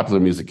 popular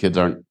music kids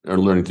aren't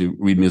learning to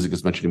read music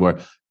as much anymore.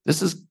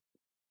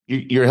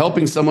 You're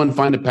helping someone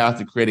find a path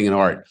to creating an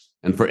art.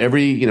 And for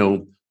every,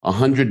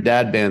 100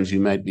 dad bands you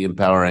might be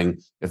empowering,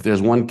 if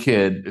there's one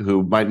kid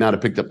who might not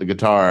have picked up the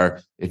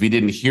guitar, if he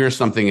didn't hear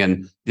something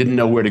and didn't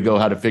know where to go,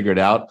 how to figure it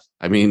out,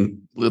 I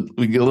mean,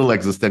 we get a little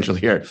existential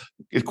here.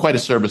 It's quite a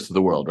service to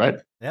the world, right?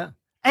 Yeah.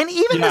 And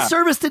even the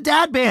service to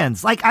dad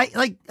bands. I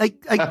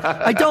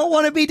don't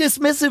want to be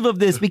dismissive of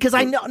this, because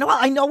I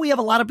know we have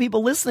a lot of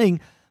people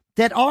listening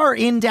that are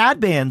in dad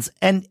bands,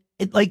 and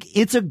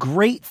it's a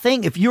great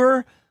thing. If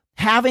you're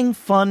having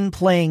fun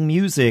playing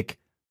music,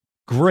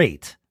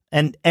 great.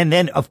 And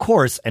then, of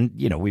course, and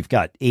we've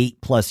got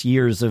 8+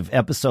 years of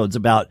episodes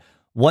about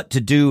what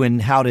to do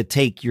and how to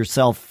take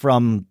yourself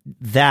from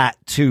that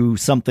to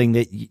something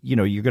that,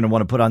 you're going to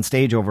want to put on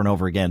stage over and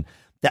over again.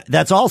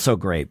 That's also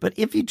great. But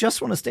if you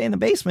just want to stay in the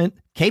basement,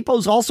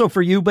 capo's also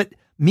for you, but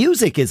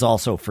music is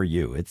also for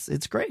you.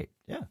 It's great.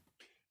 Yeah.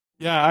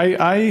 Yeah.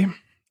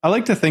 I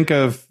like to think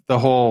of the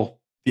whole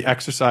the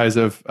exercise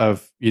of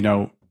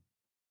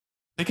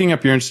picking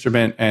up your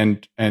instrument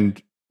and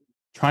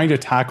trying to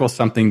tackle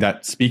something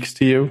that speaks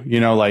to you,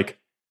 like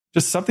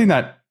just something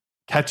that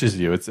catches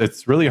you.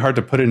 It's really hard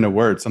to put into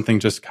words. Something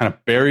just kind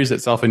of buries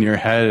itself in your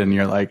head, and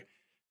you're like,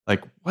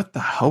 what the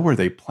hell were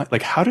they playing?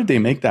 Like, how did they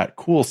make that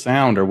cool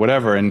sound or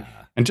whatever? And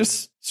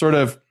just sort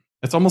of,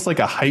 it's almost like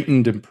a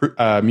heightened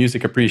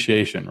music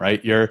appreciation,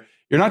 right? You're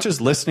not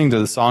just listening to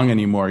the song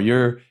anymore.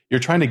 You're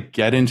trying to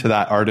get into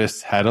that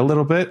artist's head a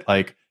little bit.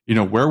 Like,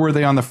 where were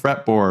they on the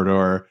fretboard,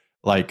 or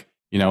like,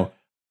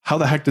 how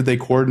the heck did they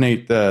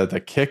coordinate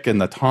the kick and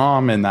the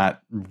tom in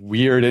that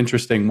weird,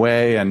 interesting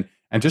way? And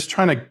just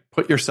trying to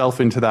put yourself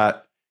into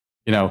that.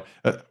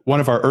 One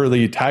of our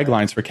early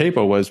taglines for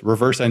Capo was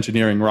reverse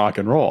engineering rock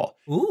and roll.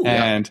 Ooh,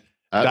 and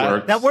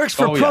that works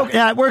for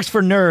it works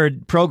for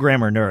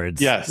programmer nerds.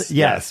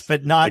 Yes,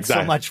 but not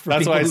exactly. So much for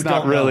that's people why who it's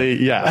not don't really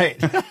know. Right.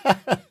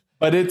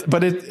 but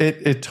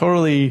it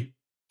totally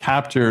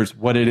captures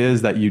what it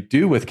is that you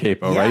do with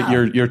Capo,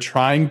 right? You're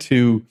trying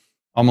to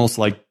almost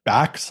like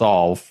back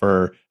solve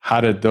for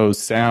how did those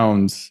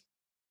sounds,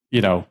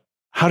 how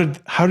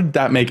did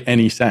that make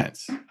any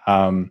sense?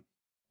 And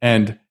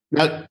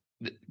now,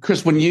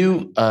 Chris, when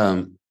you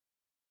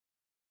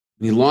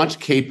launch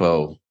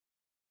Capo,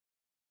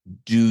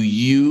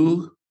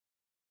 it's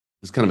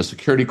kind of a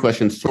security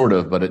question, sort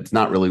of, but it's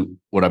not really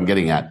what I'm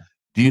getting at.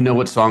 Do you know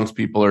what songs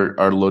people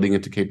are loading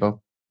into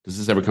Capo? Does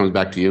this ever come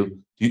back to you?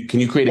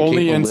 Can you create a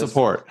only Capo in list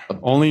support?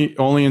 Only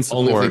in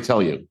support. Only if they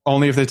tell you.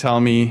 Only if they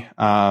tell me.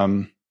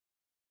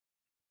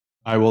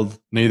 I will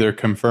neither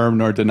confirm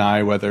nor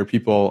deny whether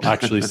people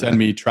actually send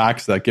me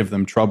tracks that give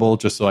them trouble,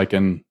 just so I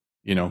can,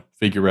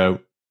 figure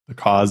out the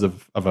cause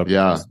of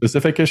a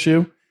specific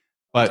issue.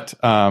 But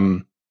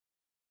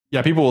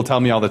people will tell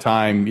me all the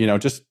time,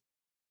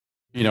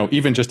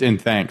 even just in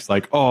thanks,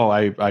 like, oh,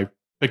 I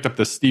picked up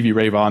this Stevie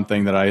Ray Vaughan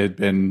thing that I had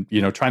been,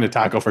 trying to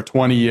tackle for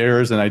 20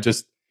 years. And I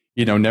just,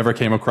 never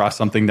came across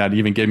something that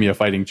even gave me a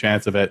fighting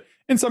chance of it.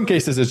 In some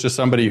cases, it's just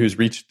somebody who's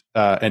reached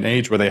an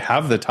age where they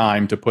have the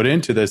time to put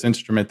into this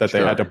instrument that they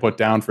had to put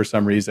down for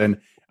some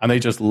reason. And they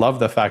just love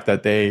the fact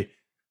that they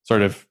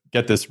sort of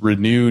get this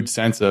renewed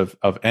sense of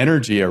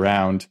energy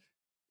around,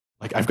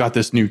 like, I've got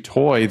this new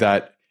toy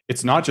that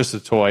it's not just a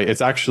toy.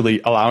 It's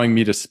actually allowing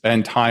me to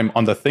spend time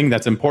on the thing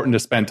that's important to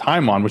spend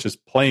time on, which is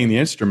playing the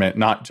instrument,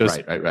 not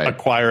just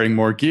acquiring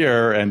more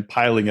gear and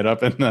piling it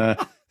up in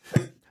the...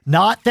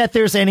 Not that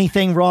there's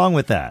anything wrong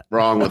with that.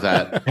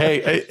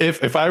 Hey,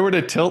 if I were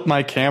to tilt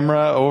my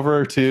camera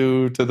over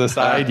to the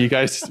side, you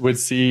guys would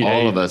see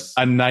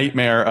a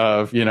nightmare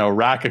of,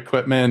 rack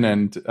equipment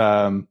and,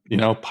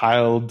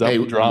 piled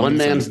up drums. One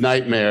man's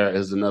nightmare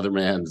is another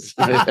man's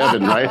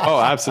heaven, right?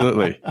 Oh,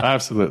 absolutely.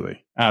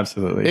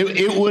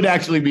 It would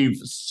actually be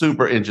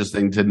super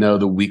interesting to know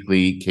the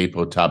weekly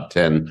Capo top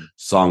 10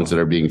 songs that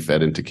are being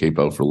fed into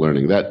Capo for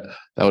learning. That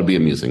would be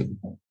amusing.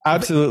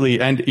 Absolutely.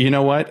 And you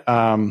know what?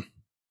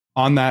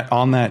 On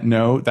that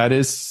note, that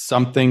is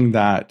something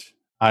that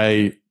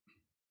I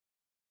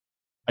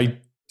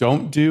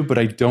don't do, but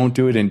I don't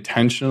do it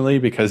intentionally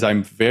because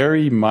I'm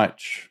very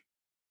much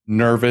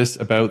nervous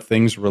about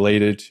things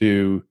related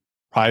to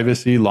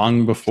privacy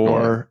long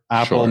before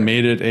Apple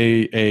made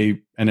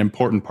it an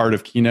important part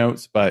of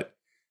keynotes. But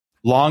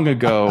long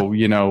ago,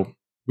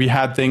 we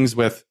had things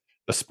with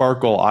the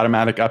Sparkle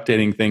automatic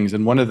updating things.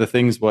 And one of the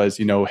things was,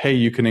 hey,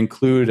 you can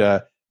include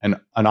an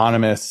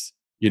anonymous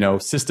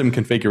system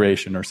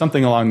configuration or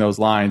something along those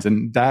lines.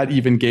 And that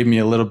even gave me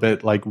a little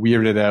bit like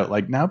weirded out.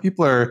 Like now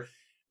we're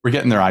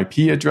getting their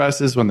IP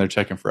addresses when they're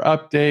checking for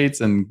updates,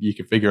 and you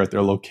can figure out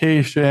their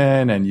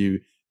location, and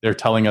they're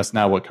telling us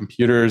now what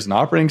computers and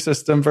operating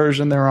system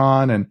version they're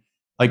on. And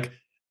like,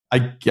 I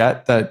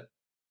get that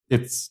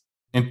it's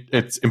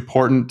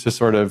important to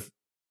sort of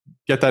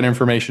get that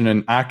information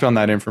and act on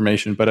that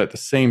information. But at the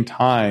same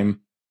time,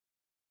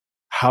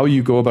 how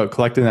you go about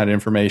collecting that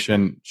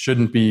information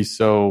shouldn't be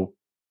so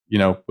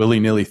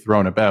willy-nilly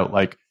thrown about.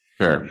 Like,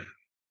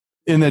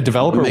 in the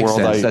developer world,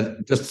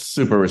 that's just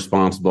super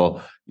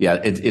responsible. Yeah,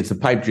 it's a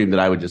pipe dream that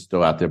I would just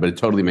throw out there, but it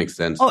totally makes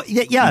sense. Oh,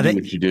 yeah.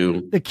 What you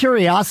do. The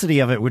curiosity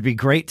of it would be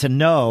great to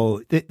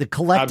know. The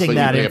collecting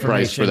that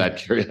information. A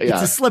price for that.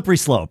 It's a slippery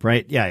slope,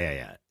 right?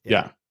 Yeah.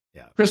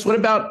 Chris, what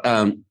about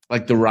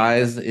like the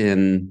rise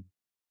in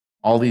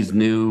all these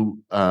new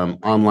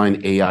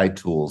online AI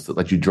tools that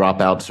let you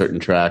drop out certain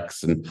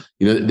tracks? And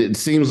it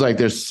seems like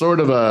there's sort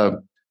of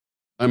a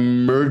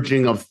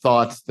merging of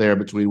thoughts there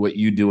between what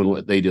you do and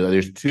what they do.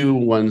 There's two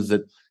ones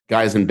that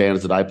guys in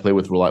bands that I play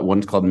with rely.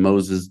 One's called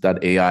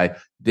Moses.ai.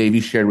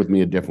 Davey shared with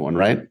me a different one,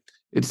 right?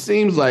 It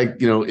seems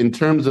like, in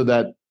terms of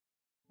that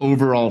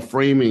overall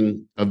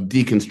framing of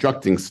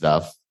deconstructing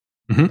stuff,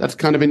 that's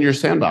kind of in your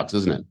sandbox,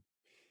 isn't it?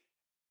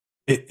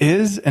 It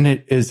is and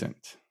it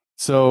isn't.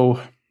 So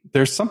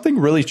there's something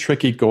really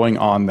tricky going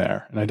on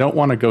there. And I don't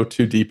want to go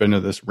too deep into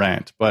this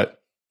rant,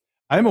 but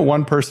I'm a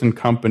one-person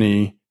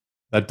company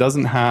that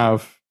doesn't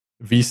have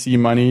VC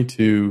money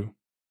to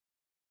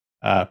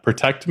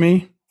protect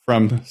me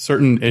from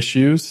certain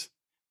issues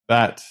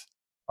that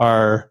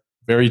are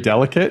very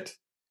delicate.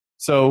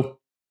 So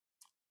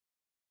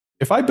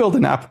if I build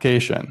an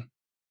application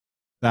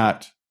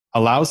that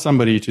allows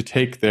somebody to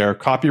take their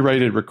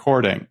copyrighted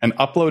recording and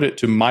upload it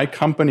to my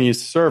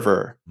company's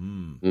server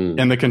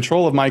in the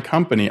control of my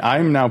company,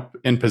 I'm now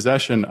in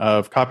possession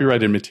of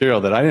copyrighted material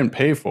that I didn't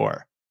pay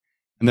for.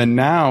 And then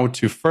now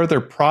to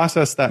further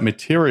process that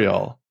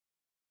material,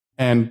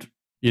 and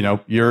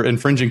you're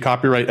infringing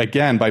copyright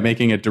again by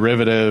making a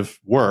derivative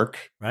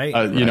work. Right.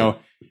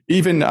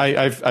 Even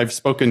I've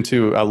spoken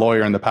to a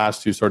lawyer in the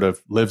past who sort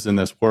of lives in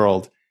this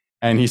world,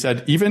 and he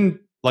said even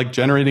like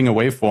generating a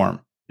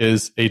waveform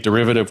is a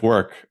derivative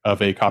work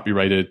of a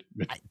copyrighted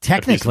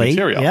technically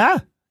material.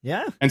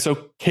 Yeah. And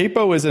so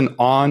Capo is an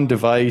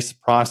on-device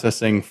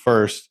processing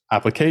first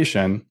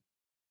application.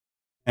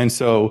 And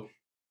so,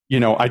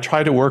 I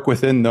try to work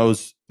within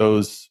those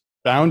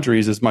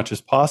boundaries as much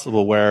as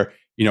possible where,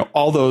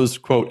 all those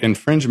quote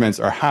infringements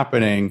are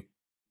happening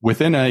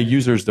within a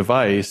user's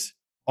device,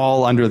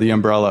 all under the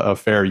umbrella of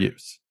fair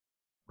use.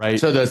 Right.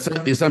 So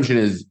the assumption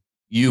is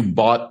you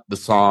bought the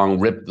song,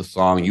 ripped the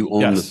song, you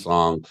own the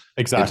song.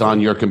 Exactly. It's on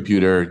your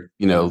computer.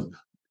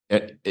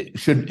 It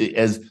should,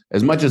 as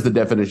much as the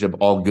definition of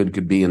all good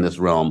could be in this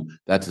realm,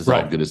 that's as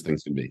all good as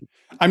things can be.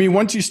 I mean,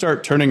 once you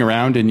start turning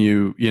around and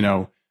you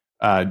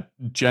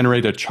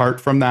generate a chart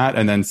from that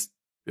and then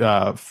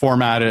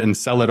format it and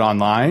sell it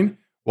online,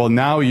 well,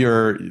 now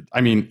you're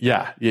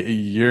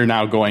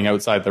now going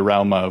outside the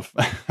realm of,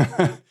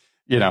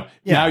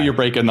 now you're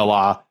breaking the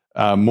law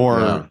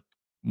more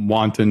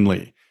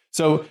wantonly.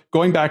 So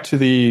going back to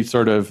the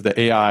sort of the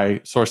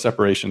AI source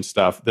separation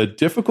stuff, the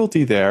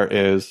difficulty there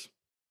is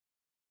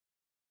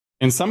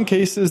in some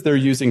cases they're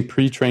using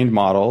pre-trained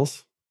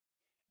models,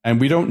 and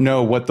we don't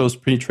know what those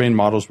pre-trained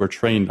models were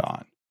trained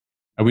on.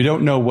 And we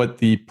don't know what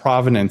the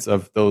provenance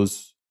of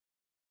those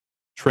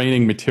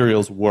training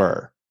materials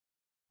were.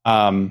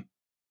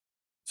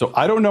 So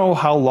I don't know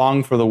how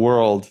long for the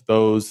world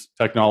those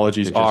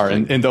technologies are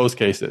in those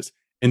cases.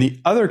 In the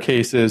other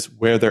cases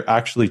where they're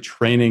actually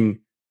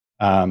training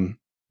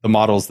the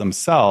models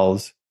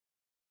themselves,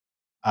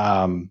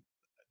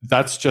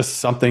 that's just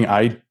something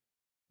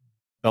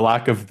the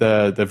lack of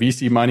the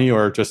VC money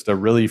or just a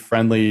really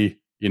friendly,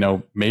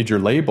 major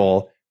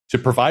label to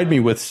provide me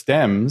with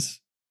stems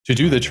to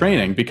do the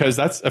training, because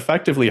that's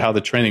effectively how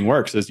the training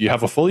works is you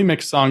have a fully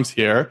mixed songs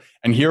here,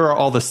 and here are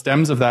all the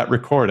stems of that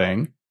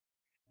recording.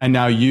 And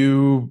now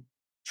you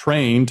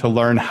train to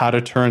learn how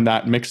to turn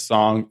that mixed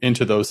song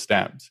into those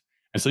stems.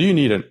 And so you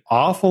need an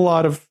awful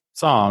lot of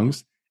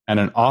songs and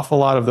an awful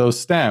lot of those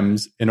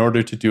stems in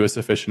order to do a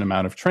sufficient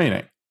amount of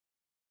training.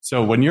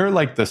 So when you're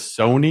like the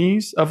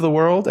Sonys of the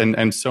world, and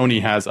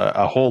Sony has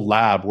a whole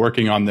lab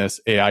working on this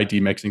AI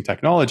demixing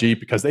technology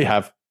because they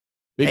have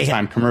big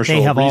time commercial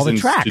they have reasons all the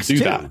tracks to do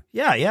too. that.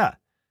 Yeah.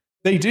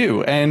 They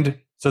do. And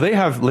so they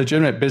have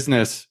legitimate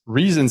business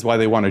reasons why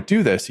they want to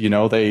do this.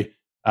 They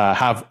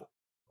have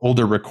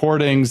older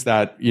recordings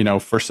that,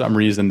 for some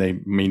reason they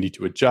may need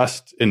to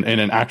adjust in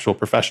an actual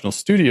professional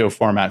studio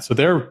format. So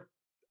they're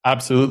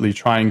absolutely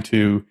trying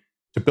to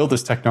build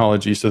this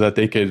technology so that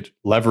they could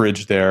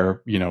leverage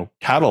their,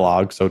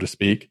 catalog, so to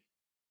speak.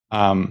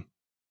 So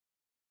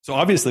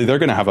obviously they're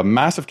going to have a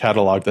massive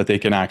catalog that they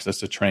can access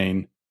to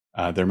train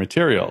their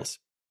materials.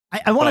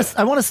 I want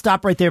to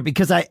stop right there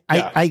because I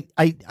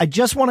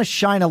just want to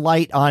shine a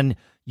light on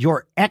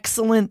your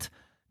excellent,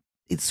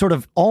 it's sort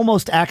of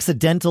almost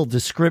accidental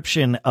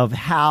description of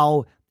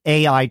how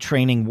AI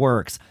training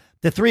works.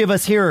 The three of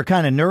us here are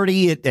kind of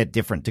nerdy at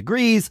different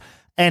degrees,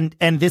 and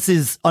this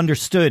is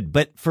understood.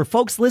 But for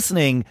folks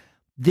listening,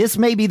 this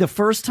may be the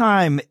first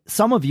time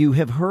some of you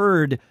have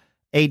heard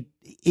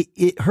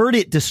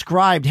it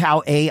described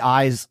how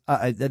AIs,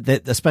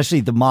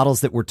 especially the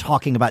models that we're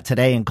talking about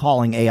today and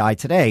calling AI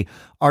today,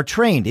 are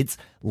trained. It's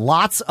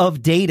lots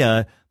of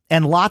data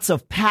and lots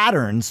of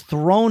patterns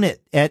thrown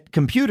at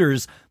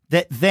computers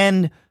that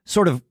then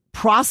sort of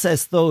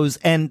process those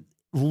and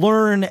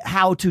learn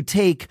how to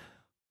take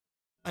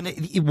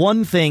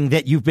one thing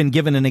that you've been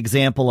given an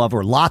example of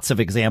or lots of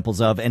examples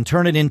of and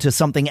turn it into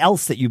something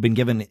else that you've been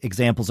given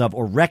examples of,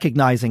 or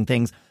recognizing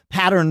things,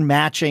 pattern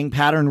matching,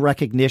 pattern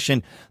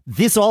recognition.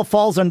 This all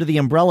falls under the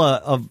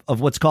umbrella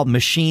of what's called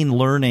machine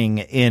learning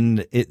in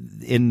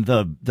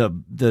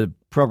the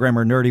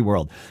programmer nerdy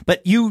world.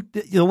 But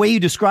the way you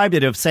described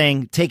it, of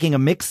saying taking a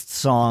mixed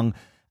song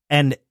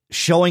and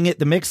showing it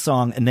the mixed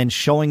song and then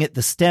showing it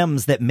the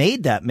stems that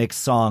made that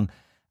mixed song,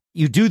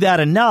 you do that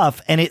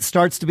enough and it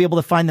starts to be able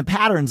to find the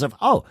patterns of,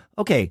 oh,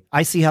 okay,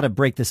 I see how to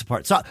break this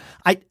apart. So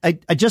I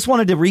just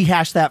wanted to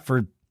rehash that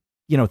for,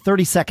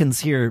 30 seconds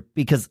here,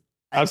 because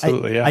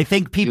absolutely, I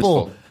think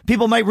people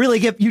might really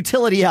get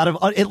utility out of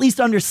at least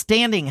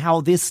understanding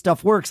how this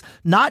stuff works,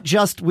 not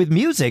just with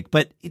music,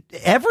 but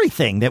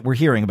everything that we're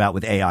hearing about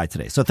with AI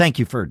today. So thank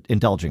you for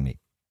indulging me.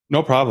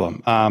 No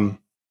problem.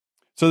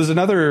 So there's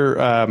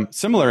another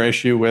similar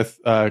issue with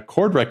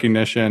chord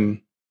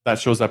recognition that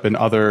shows up in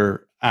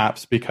other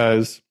apps,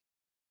 because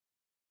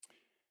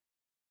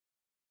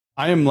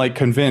I am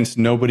convinced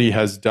nobody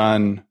has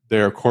done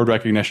their chord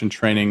recognition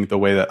training the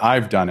way that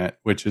I've done it,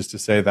 which is to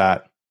say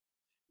that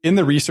in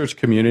the research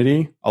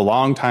community a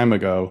long time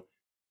ago,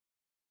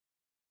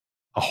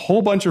 a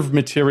whole bunch of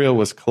material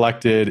was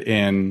collected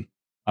in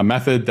a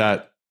method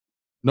that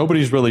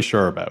nobody's really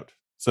sure about.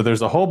 So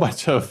there's a whole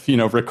bunch of,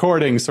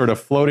 recordings sort of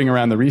floating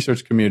around the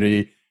research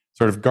community,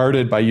 sort of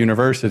guarded by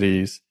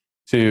universities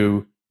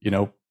to,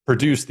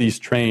 produce these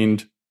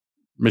trained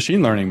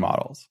machine learning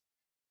models.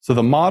 So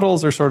the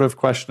models are sort of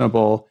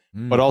questionable,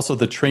 but also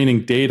the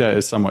training data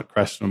is somewhat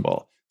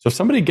questionable. So if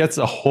somebody gets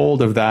a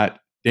hold of that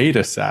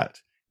data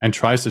set and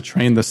tries to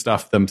train the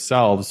stuff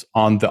themselves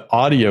on the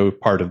audio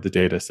part of the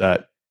data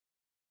set,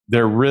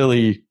 they're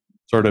really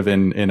sort of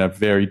in a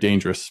very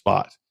dangerous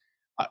spot.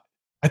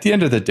 At the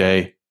end of the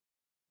day,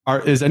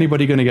 is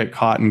anybody going to get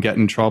caught and get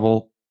in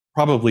trouble?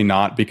 Probably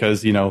not,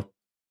 because,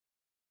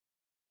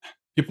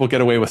 people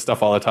get away with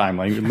stuff all the time.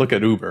 Like, look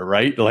at Uber,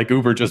 right? Like,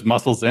 Uber just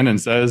muscles in and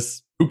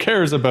says, who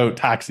cares about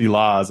taxi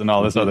laws and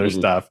all this other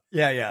stuff?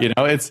 Yeah.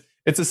 It's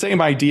the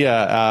same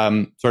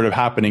idea sort of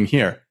happening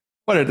here.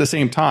 But at the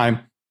same time,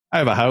 I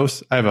have a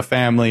house, I have a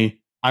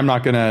family. I'm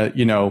not going to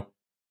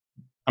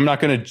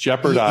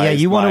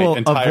jeopardize my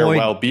entire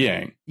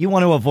well-being. You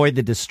want to avoid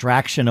the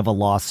distraction of a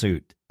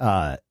lawsuit.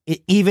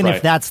 Even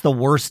if that's the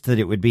worst that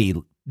it would be,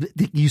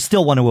 you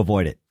still want to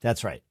avoid it.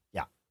 That's right.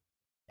 Yeah.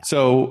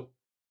 So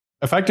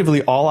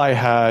effectively, all I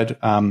had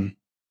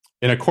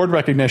in a chord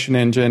recognition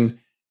engine,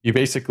 you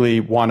basically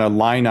want to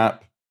line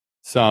up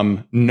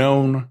some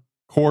known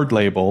chord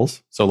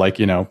labels. So like,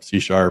 C#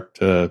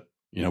 to,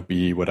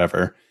 B,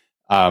 whatever.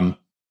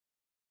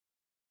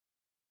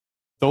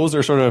 Those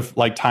are sort of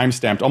like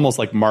time-stamped, almost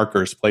like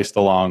markers placed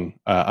along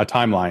a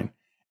timeline.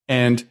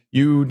 And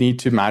you need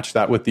to match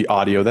that with the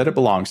audio that it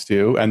belongs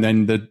to. And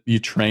then you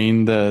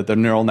train the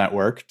neural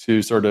network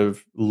to sort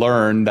of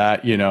learn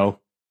that,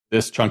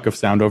 this chunk of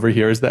sound over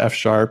here is the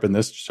F# and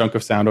this chunk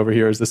of sound over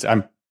here is this.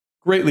 I'm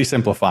greatly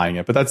simplifying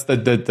it, but that's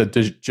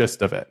the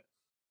gist of it.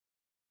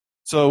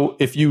 So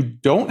if you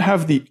don't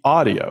have the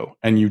audio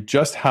and you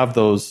just have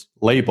those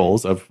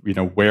labels of,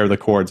 where the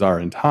chords are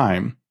in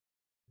time,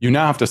 you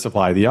now have to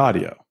supply the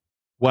audio.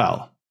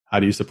 Well, how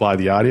do you supply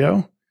the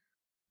audio?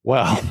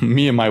 Well,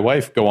 me and my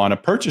wife go on a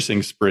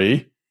purchasing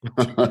spree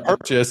to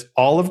purchase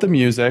all of the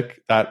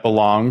music that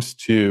belongs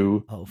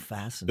to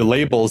the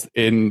labels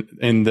in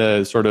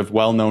the sort of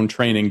well-known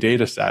training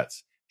data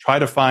sets. Try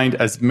to find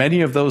as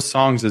many of those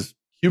songs as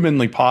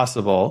humanly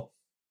possible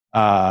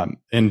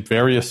in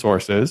various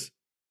sources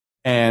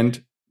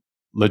and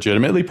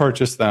legitimately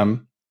purchase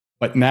them.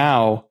 But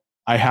now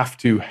I have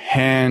to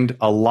hand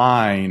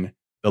align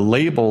the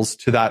labels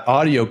to that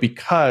audio,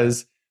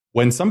 because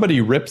when somebody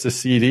rips a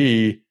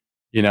CD,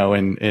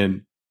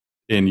 in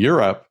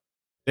Europe,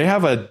 they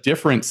have a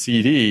different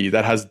CD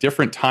that has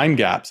different time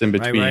gaps in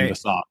between the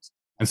songs.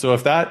 And so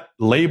if that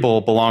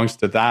label belongs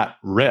to that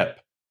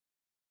rip,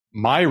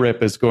 my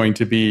rip is going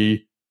to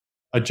be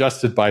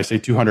adjusted by, say,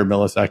 200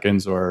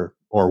 milliseconds or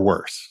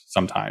worse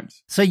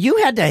sometimes. So you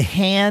had to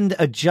hand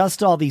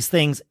adjust all these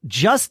things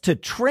just to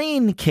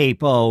train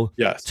Capo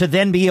to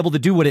then be able to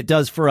do what it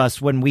does for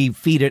us when we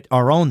feed it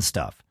our own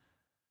stuff.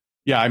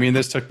 Yeah, I mean,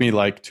 this took me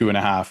like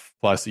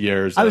 2.5+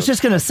 years. I was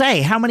just going to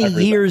say, how many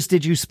years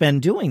did you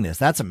spend doing this?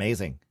 That's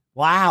amazing.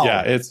 Wow.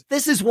 Yeah,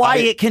 this is why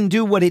it can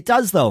do what it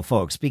does, though,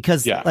 folks,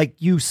 because like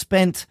you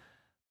spent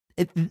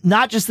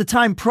not just the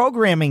time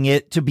programming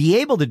it to be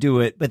able to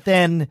do it, but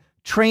then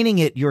training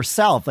it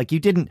yourself. Like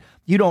you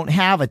don't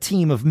have a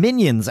team of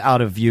minions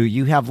out of Vue.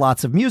 You have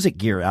lots of music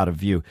gear out of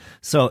Vue.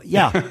 So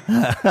yeah,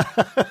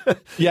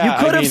 you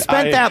could have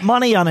spent that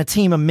money on a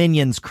team of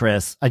minions,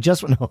 Chris. I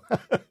just want to.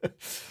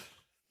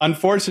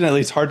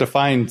 Unfortunately, it's hard to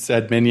find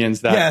said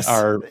minions that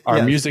are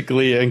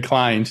musically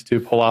inclined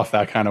to pull off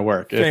that kind of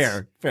work.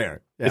 Fair. Yeah,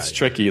 it's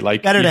tricky.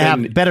 Like better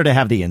to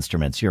have the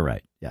instruments. You're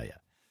right.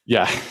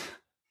 Yeah.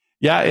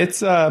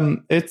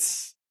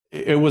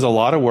 It was a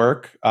lot of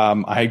work.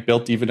 I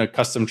built even a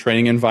custom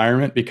training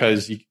environment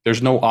because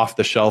there's no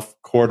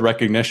off-the-shelf chord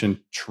recognition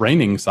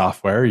training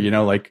software.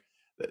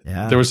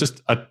 There was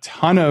just a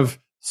ton of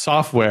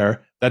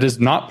software that is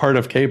not part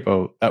of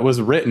Capo that was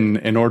written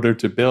in order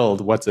to build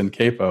what's in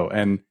Capo.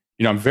 And,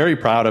 I'm very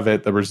proud of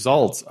it. The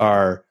results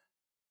are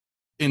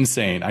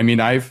insane. I mean,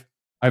 I've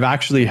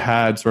actually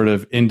had sort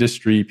of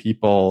industry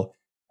people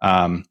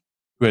who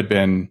had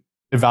been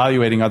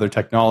evaluating other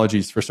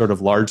technologies for sort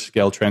of large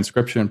scale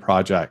transcription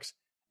projects.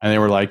 And they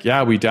were like,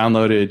 yeah, we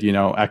downloaded,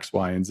 X,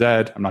 Y, and Z.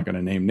 I'm not going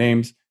to name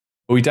names,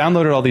 but we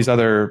downloaded all these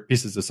other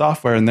pieces of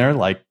software and they're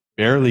like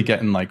barely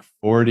getting like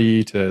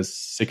 40 to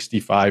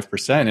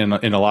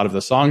 65% in a lot of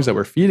the songs that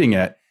we're feeding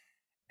it.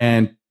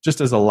 And just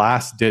as a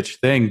last ditch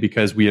thing,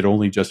 because we had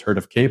only just heard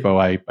of Capo,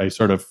 I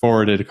sort of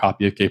forwarded a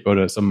copy of Capo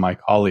to some of my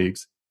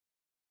colleagues.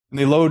 And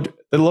they load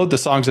the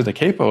songs into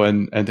Capo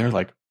and they're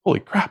like,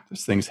 holy crap,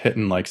 this thing's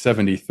hitting like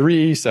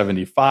 73,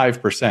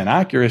 75%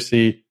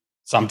 accuracy,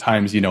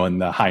 sometimes, in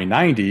the high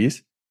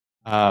 90s.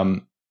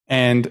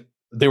 And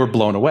they were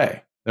blown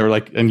away. They were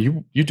like, and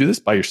you do this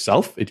by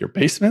yourself in your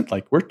basement?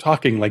 Like, we're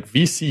talking like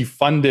VC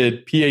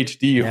funded,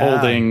 PhD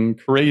holding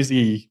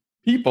crazy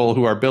people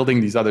who are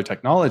building these other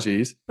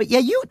technologies. But yeah,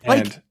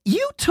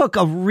 you took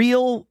a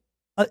real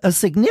a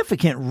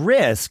significant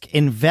risk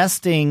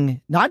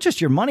investing not just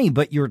your money,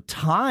 but your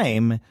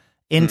time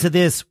into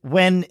this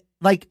when,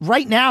 like,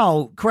 right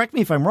now, correct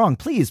me if I'm wrong,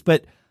 please,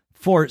 but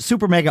for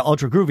Super Mega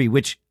Ultra Groovy,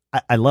 which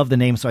I love the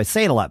name, so I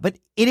say it a lot, but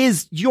it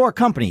is your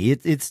company.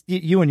 It's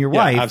you and your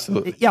wife.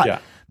 Absolutely. Yeah.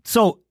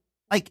 So,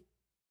 like,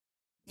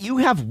 you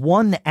have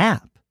one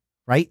app,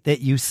 right,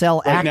 that you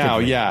sell right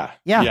actively. Now.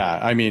 Yeah.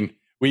 I mean,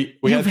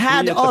 you've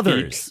had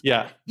others.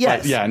 Yeah.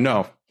 Yes. Yeah.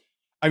 No.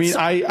 I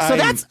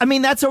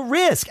mean, that's a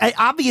risk.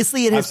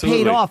 Obviously, it has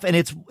absolutely. paid off, and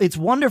it's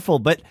wonderful.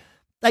 But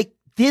like,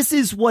 this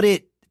is what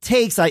it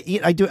takes. I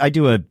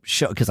do a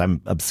show because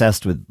I'm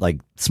obsessed with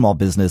like small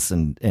business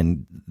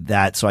and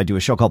that. So I do a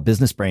show called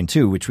Business Brain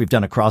too, which we've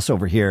done a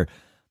crossover here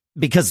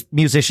because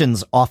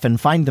musicians often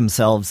find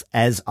themselves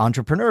as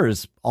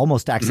entrepreneurs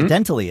almost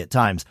accidentally at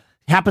times.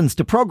 Happens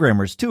to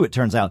programmers too, it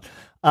turns out.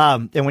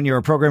 And when you're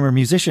a programmer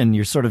musician,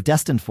 you're sort of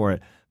destined for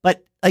it.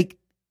 But like,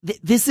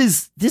 this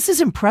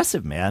is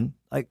impressive, man.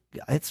 Like,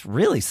 it's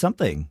really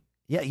something.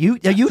 Yeah, you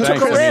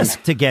took a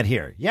risk to get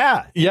here.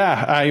 Yeah.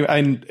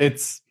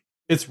 It's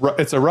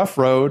a rough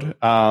road.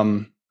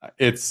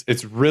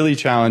 It's really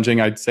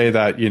challenging. I'd say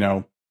that, you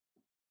know,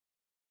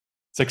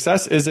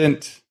 success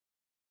isn't.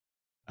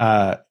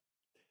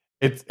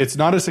 It's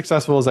not as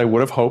successful as I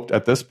would have hoped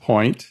at this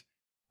point.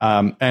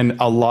 And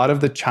a lot of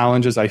the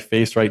challenges I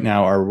face right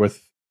now are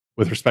with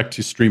respect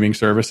to streaming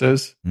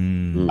services.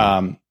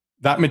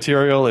 That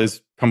material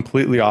is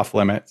completely off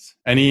limits.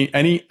 Any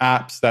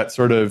apps that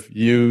sort of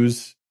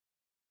use,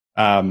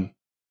 one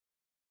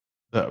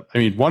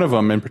of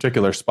them in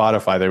particular,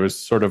 Spotify, there was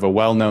sort of a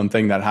well-known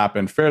thing that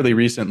happened fairly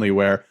recently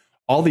where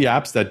all the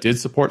apps that did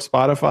support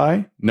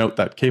Spotify, note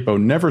that Capo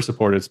never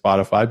supported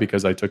Spotify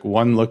because I took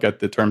one look at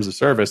the terms of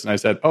service and I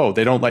said, oh,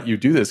 they don't let you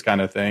do this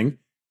kind of thing.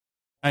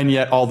 And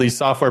yet all these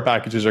software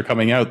packages are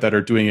coming out that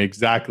are doing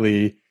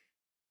exactly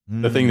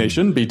the thing they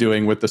shouldn't be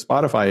doing with the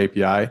Spotify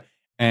API.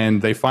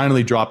 And they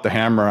finally dropped the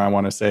hammer, I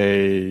want to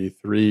say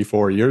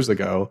 3-4 years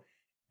ago.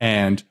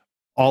 And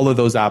all of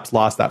those apps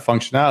lost that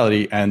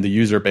functionality and the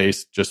user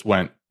base just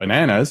went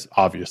bananas,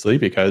 obviously,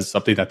 because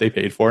something that they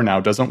paid for now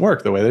doesn't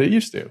work the way that it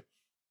used to.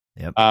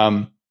 Yep.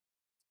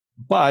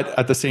 But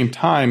at the same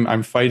time,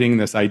 I'm fighting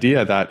this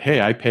idea that,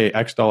 hey, I pay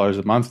X dollars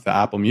a month to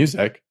Apple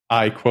Music.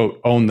 I, quote,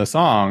 own the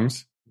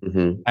songs.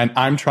 And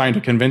I'm trying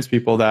to convince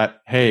people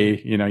that,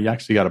 hey, you know, you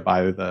actually got to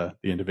buy the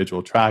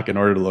individual track in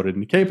order to load it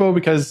into Capo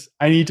because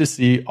I need to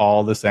see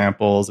all the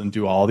samples and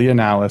do all the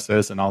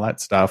analysis and all that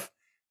stuff.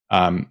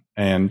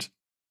 And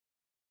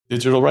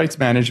digital rights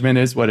management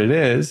is what it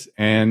is.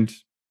 And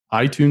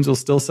iTunes will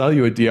still sell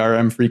you a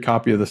DRM-free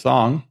copy of the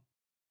song.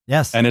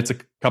 Yes. And it's a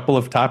couple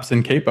of taps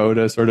in Capo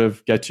to sort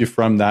of get you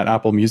from that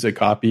Apple Music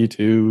copy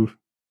to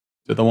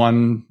the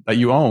one that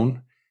you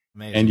own.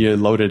 Amazing. And you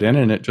load it in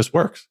and it just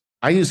works.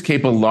 I use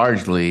Capo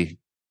largely.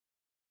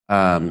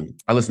 I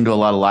listen to a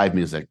lot of live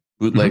music,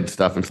 bootleg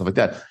stuff and stuff like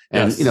that.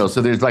 And, yes. you know,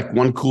 so there's like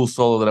one cool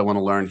solo that I want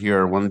to learn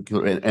here,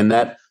 and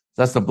that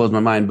stuff blows my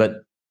mind.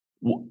 But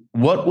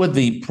what would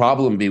the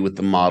problem be with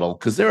the model?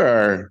 Because there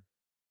are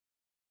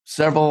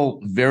several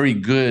very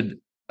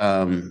good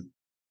online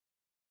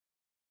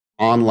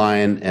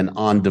and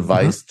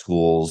on-device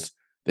tools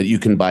that you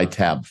can buy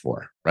tab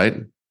for, right?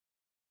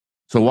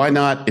 So why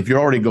not, if you're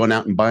already going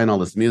out and buying all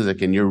this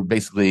music and you're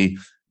basically,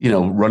 you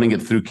know, running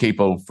it through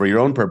Capo for your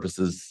own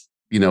purposes,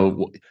 you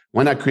know,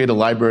 why not create a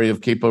library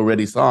of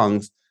Capo-ready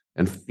songs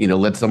and, you know,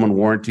 let someone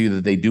warranty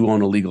that they do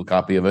own a legal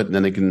copy of it, and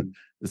then they can,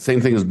 the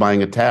same thing as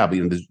buying a tab.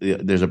 You know,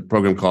 there's a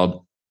program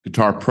called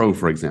Guitar Pro,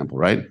 for example,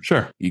 right?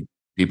 Sure.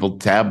 People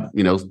tab,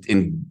 you know,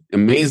 in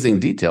amazing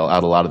detail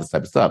out a lot of this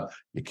type of stuff.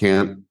 You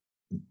can't,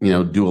 you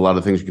know, do a lot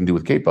of things you can do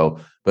with Capo.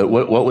 But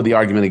what would the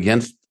argument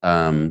against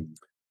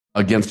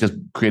just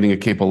creating a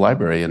Capo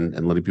library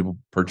and letting people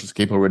purchase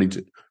Capo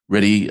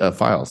ready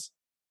files?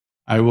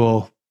 I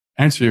will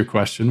answer your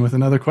question with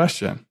another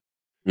question.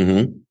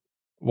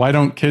 Why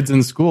don't kids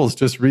in schools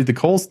just read the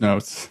Coles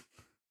notes?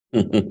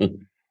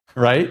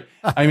 Right?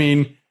 I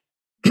mean,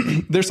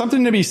 there's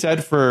something to be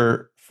said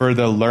for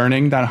the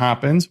learning that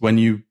happens when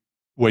you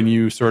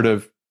sort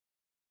of,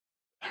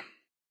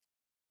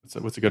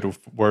 what's a good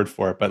word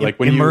for it? But like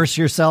when immerse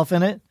yourself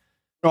in it.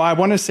 No, I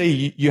want to say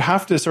you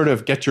have to sort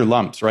of get your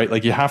lumps, right?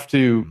 Like you have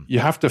to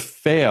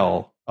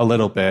fail a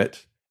little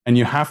bit, and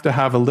you have to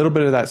have a little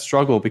bit of that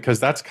struggle, because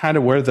that's kind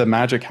of where the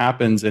magic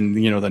happens in,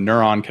 you know, the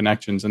neuron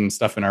connections and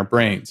stuff in our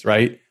brains,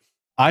 right?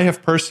 I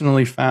have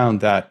personally found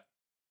that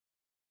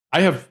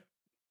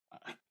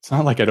it's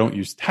not like I don't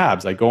use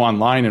tabs. I go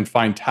online and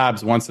find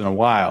tabs once in a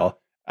while.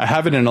 I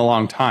haven't in a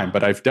long time,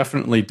 but I've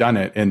definitely done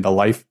it in the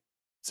life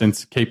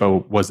since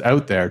Capo was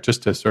out there,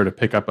 just to sort of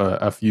pick up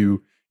a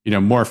few, you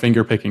know, more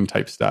finger picking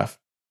type stuff.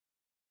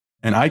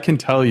 And I can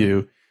tell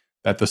you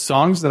that the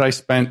songs that I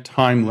spent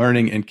time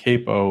learning in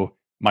Capo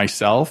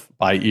myself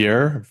by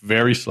ear,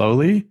 very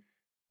slowly,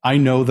 I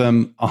know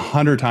them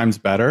 100 times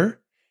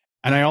better.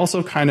 And I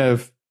also I'm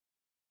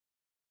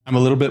a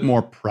little bit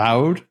more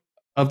proud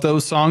of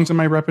those songs in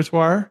my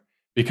repertoire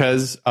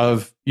because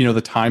of, you know,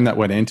 the time that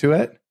went into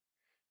it.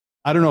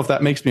 I don't know if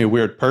that makes me a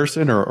weird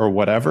person or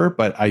whatever,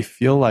 but I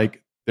feel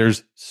like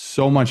there's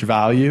so much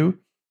value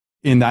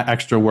in that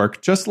extra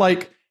work. Just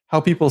like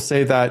how people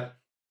say that,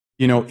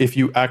 if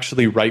you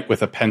actually write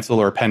with a pencil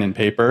or a pen and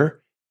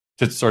paper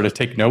to sort of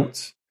take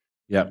notes,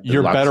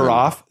 you're better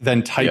off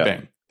than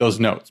typing those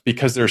notes,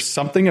 because there's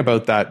something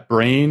about that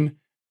brain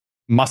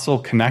muscle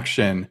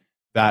connection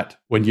that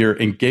when you're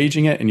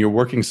engaging it and you're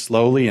working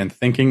slowly and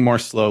thinking more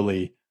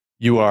slowly,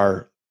 you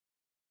are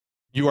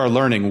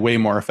learning way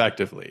more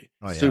effectively.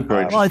 Oh, yeah.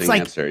 Super interesting it's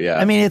like, answer. Yeah.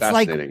 I mean, it's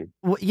like,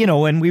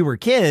 when we were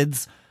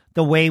kids,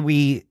 the way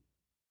we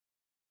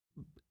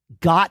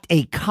got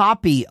a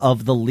copy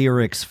of the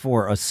lyrics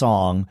for a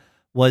song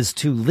was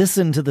to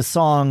listen to the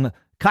song.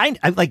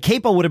 Like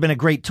Capo would have been a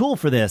great tool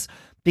for this,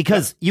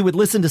 because you would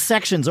listen to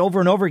sections over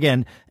and over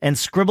again and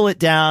scribble it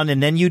down.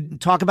 And then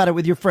you'd talk about it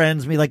with your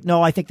friends and be like,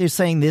 no, I think they're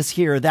saying this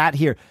here, that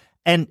here.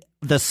 And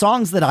the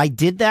songs that I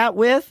did that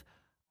with,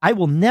 I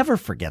will never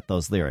forget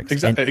those lyrics.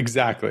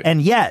 Exactly.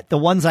 And yet the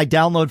ones I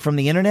download from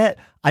the internet,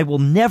 I will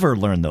never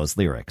learn those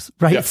lyrics.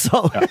 Right. Yeah.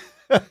 So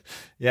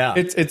yeah,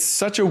 it's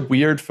such a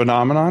weird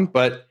phenomenon,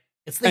 but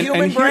it's the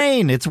human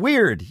brain. It's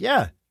weird.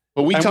 Yeah.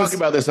 But we talk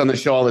about this on the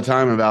show all the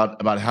time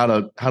about how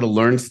to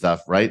learn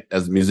stuff, right?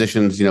 As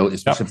musicians,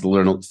 especially to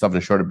learn stuff in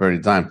a shorter period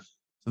of time.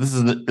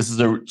 So this is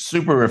a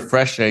super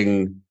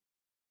refreshing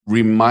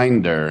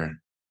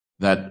reminder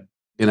that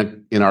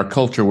in our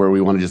culture where we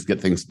want to just get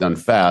things done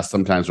fast,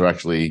 sometimes we're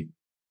actually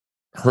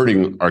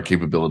hurting our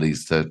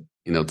capabilities to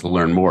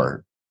learn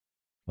more.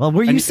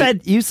 Well, you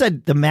said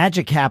the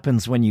magic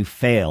happens when you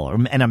fail,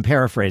 and I'm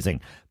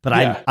paraphrasing, but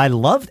I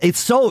love it.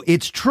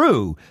 It's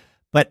true,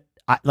 but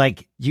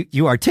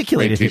you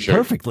articulated it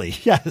perfectly.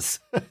 Yes.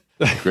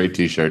 Great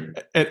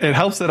T-shirt. It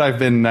helps that I've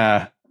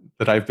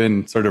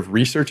been sort of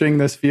researching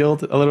this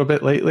field a little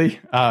bit lately.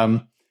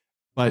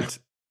 But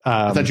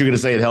I thought you were going to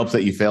say it helps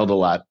that you failed a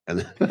lot, and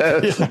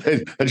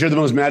that you're the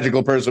most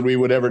magical person we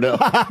would ever know.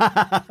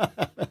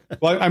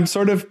 Well, I'm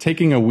sort of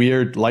taking a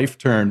weird life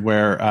turn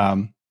where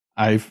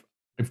I've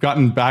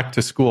gotten back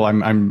to school.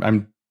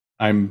 I'm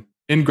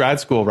in grad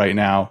school right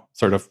now,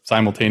 sort of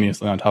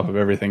simultaneously on top of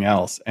everything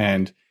else,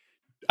 and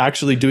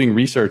actually doing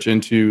research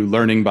into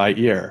learning by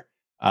ear,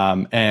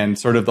 and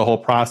sort of the whole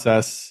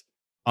process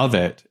of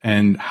it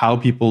and how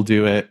people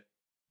do it,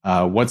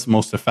 what's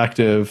most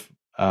effective,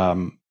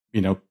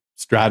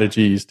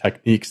 strategies,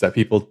 techniques that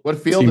people what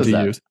field seem is to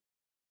that? use.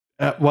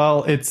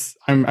 Well,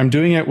 I'm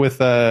doing it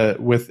with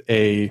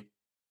a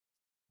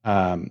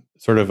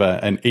sort of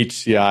an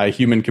HCI,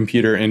 human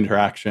computer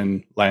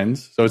interaction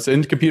lens. So it's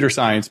in computer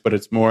science, but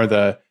it's more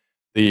the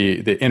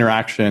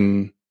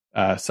interaction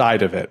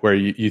side of it, where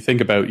you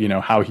think about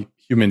how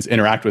humans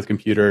interact with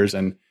computers,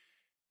 and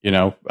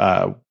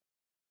the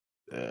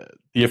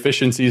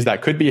efficiencies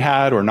that could be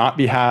had or not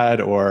be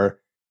had, or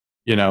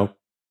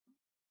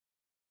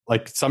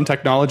like some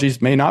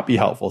technologies may not be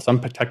helpful. Some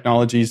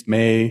technologies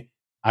may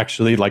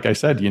actually, like I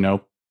said,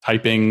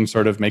 typing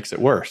sort of makes it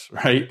worse,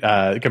 right?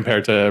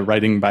 Compared to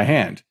writing by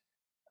hand.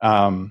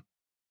 That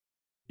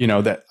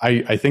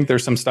I think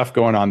there's some stuff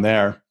going on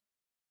there.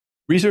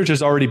 Research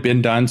has already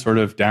been done sort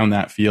of down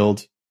that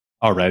field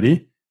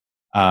already.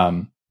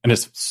 And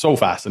it's so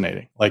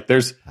fascinating. Like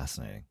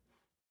fascinating.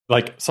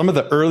 Like some of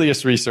the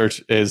earliest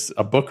research is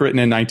a book written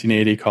in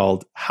 1980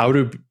 called How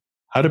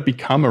to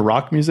Become a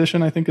Rock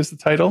Musician, I think is the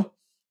title.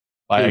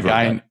 By Dave a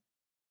guy.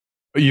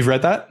 You've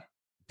read that?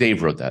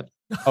 Dave wrote that.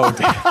 Oh,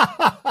 Dave.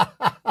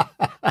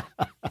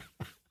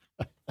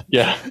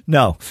 Yeah.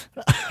 No.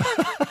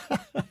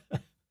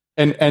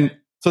 And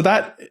so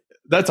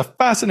that's a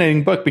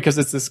fascinating book, because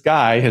it's this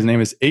guy, his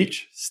name is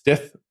H.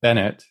 Stith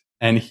Bennett,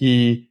 and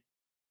he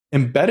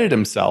embedded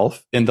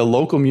himself in the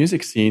local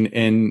music scene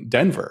in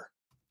Denver.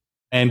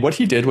 And what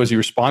he did was he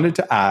responded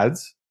to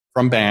ads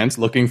from bands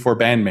looking for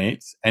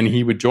bandmates, and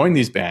he would join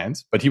these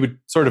bands, but he would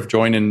sort of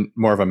join in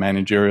more of a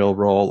managerial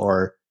role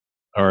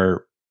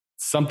or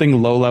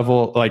something low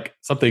level, like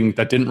something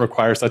that didn't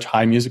require such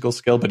high musical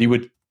skill. But he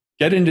would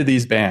get into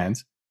these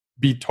bands,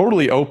 be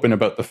totally open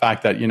about the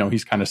fact that,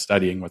 he's kind of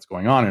studying what's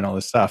going on and all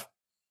this stuff.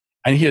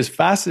 And he is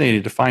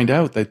fascinated to find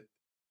out that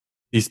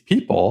these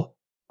people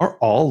are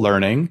all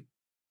learning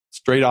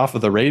straight off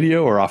of the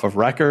radio or off of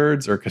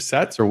records or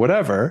cassettes or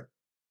whatever.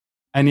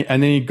 And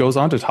then he goes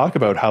on to talk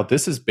about how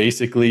this is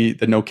basically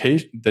the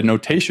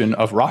notation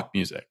of rock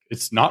music.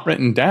 It's not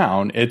written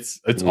down. It's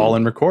all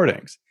in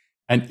recordings.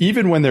 And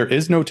even when there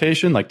is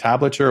notation, like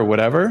tablature or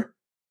whatever,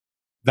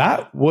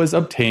 that was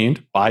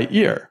obtained by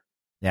ear.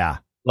 Yeah.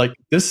 Like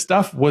this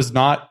stuff was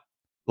not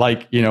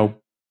like, the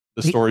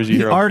stories you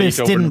hear. The artist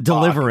didn't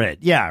deliver it.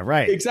 Yeah,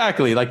 right.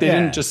 Exactly. Like they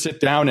didn't just sit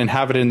down and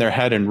have it in their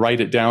head and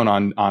write it down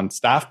on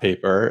staff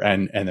paper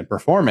and then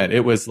perform it.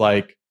 It was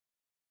like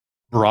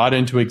brought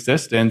into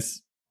existence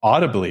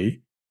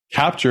audibly,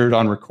 captured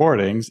on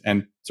recordings,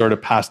 and sort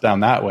of passed down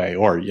that way,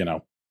 or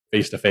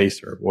face to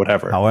face or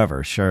whatever.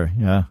 However, sure,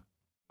 yeah.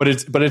 But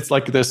it's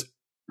like this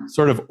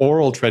sort of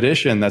oral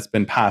tradition that's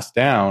been passed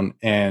down,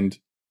 and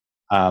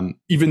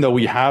even though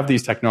we have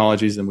these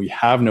technologies and we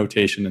have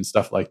notation and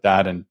stuff like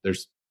that, and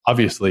there's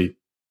obviously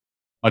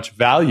much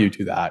value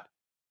to that,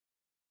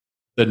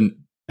 then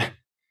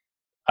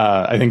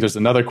I think there's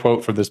another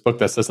quote from this book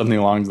that says something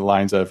along the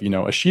lines of,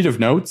 a sheet of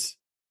notes,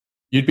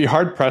 you'd be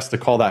hard pressed to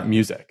call that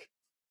music.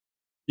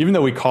 Even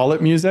though we call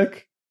it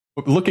music,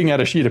 looking at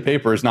a sheet of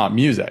paper is not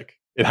music.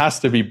 It has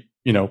to be,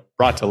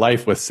 brought to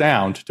life with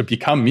sound to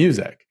become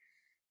music.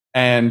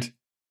 And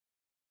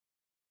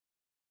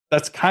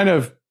that's kind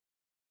of,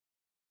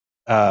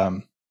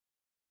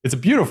 it's a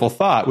beautiful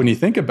thought when you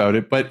think about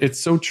it, but it's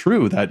so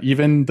true that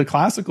even the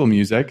classical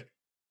music,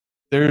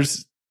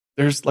 there's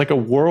like a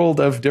world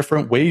of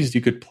different ways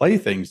you could play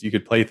things. You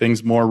could play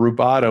things more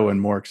rubato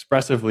and more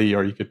expressively,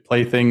 or you could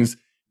play things,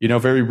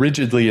 very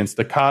rigidly and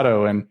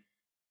staccato. And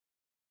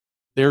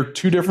they're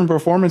two different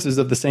performances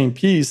of the same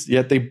piece,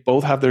 yet they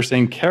both have their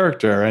same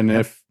character. And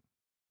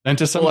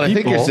to some people, I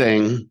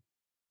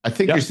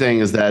think you're saying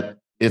is that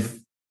if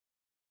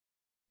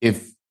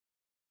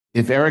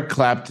Eric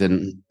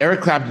Clapton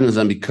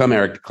doesn't become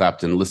Eric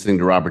Clapton listening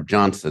to Robert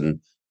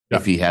Johnson,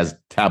 if he has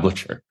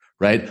tablature,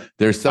 right?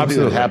 There's something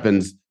that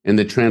happens in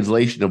the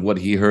translation of what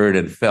he heard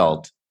and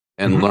felt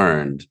and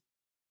learned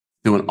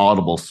through an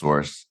audible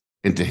source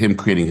into him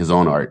creating his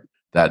own art.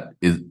 That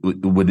is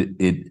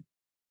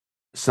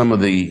some of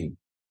the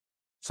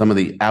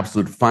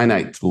absolute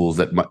finite tools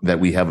that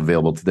we have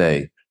available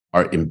today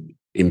are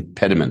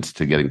impediments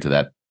to getting to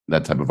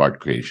that type of art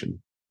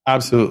creation.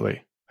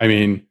 Absolutely. I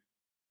mean,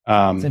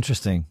 it's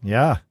interesting.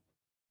 Yeah.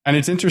 And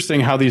it's interesting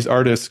how these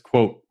artists,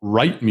 quote,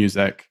 write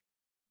music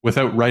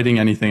without writing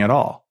anything at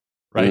all,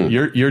 right?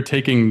 You're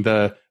taking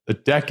the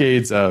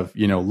decades of,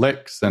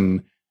 licks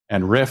and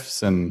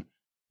riffs and,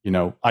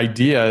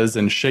 ideas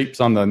and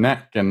shapes on the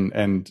neck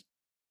and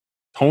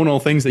tonal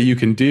things that you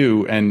can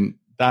do. And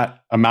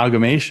that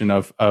amalgamation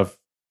of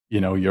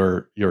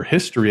your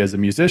history as a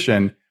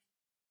musician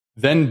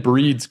then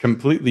breeds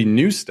completely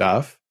new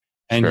stuff,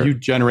 and you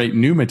generate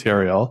new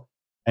material,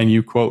 and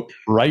you, quote,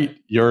 write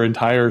your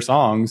entire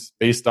songs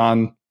based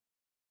on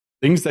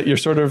things that you're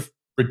sort of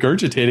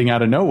regurgitating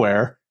out of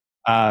nowhere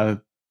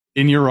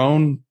in your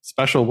own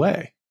special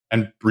way,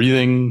 and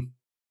breathing,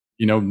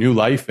 new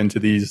life into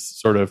these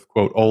sort of,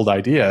 quote, old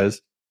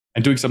ideas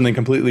and doing something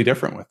completely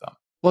different with them.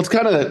 Well, it's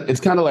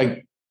kind of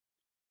like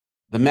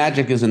the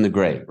magic is in the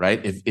gray, right?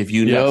 If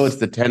you know it's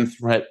the 10th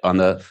fret on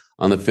the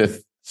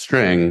 5th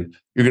string,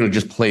 you're going to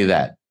just play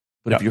that.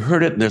 But if you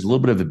heard it and there's a little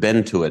bit of a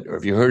bend to it, or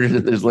if you heard it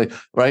and there's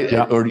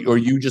or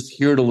you just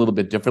hear it a little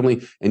bit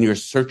differently, and you're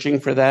searching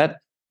for that,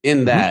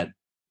 that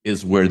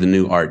is where the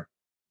new art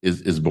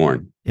is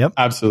born. Yep,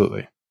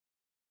 absolutely.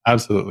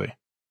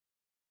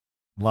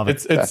 Love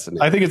it.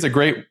 I think it's a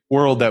great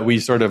world that we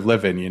sort of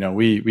live in.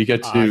 We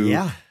get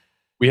to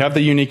we have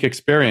the unique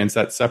experience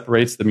that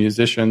separates the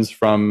musicians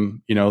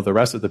from, the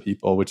rest of the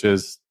people, which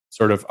is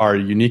sort of our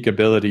unique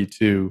ability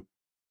to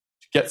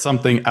get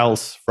something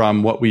else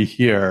from what we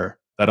hear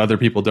that other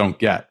people don't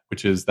get,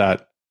 which is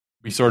that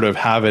we sort of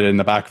have it in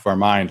the back of our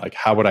mind, like,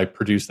 how would I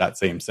produce that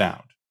same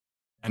sound?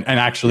 And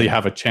actually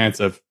have a chance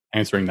of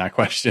answering that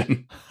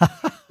question.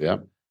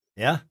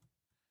 Yeah.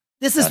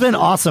 This has been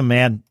awesome,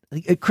 man.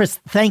 Chris,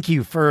 thank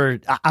you for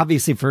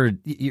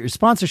your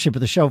sponsorship of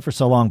the show for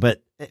so long,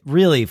 but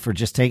really for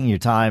just taking your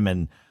time,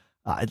 and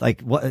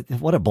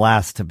what a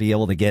blast to be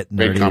able to get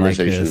nerdy like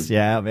this.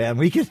 Yeah, man,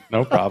 we could.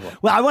 No problem.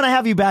 Well, I want to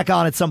have you back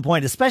on at some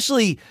point,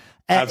 especially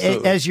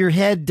as your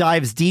head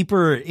dives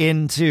deeper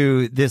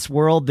into this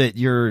world that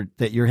you're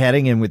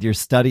heading in with your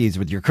studies,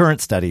 with your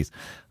current studies.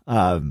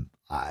 I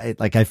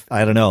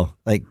don't know,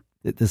 I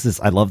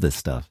love this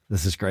stuff.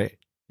 This is great.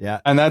 Yeah.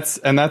 And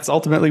that's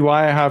ultimately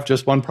why I have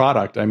just one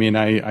product. I mean,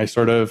 I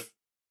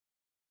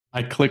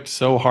clicked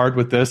so hard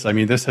with this. I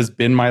mean, this has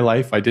been my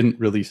life. I didn't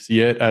really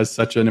see it as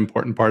such an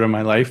important part of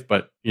my life,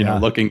 but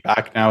looking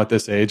back now at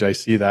this age, I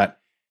see that,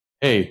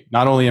 hey,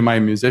 not only am I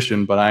a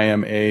musician, but I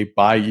am a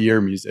by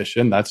ear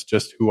musician. That's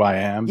just who I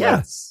am.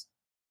 Yes.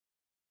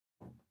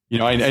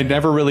 I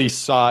never really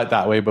saw it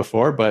that way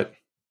before, but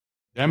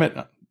damn it,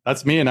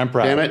 that's me, and I'm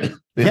proud. Damn it.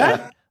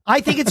 Yeah. I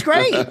think it's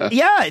great.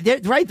 Yeah,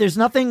 right. There's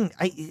nothing.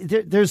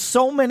 There's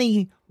so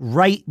many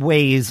right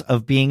ways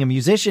of being a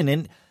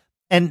musician,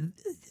 and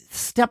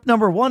step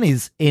number one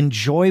is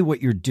enjoy what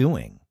you're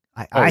doing.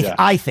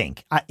 I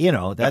think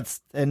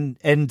that's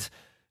and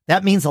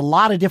that means a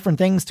lot of different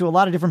things to a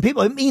lot of different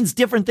people. It means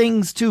different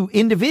things to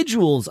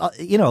individuals.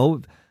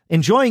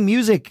 Enjoying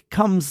music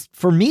comes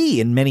for me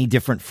in many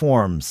different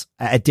forms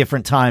at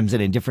different times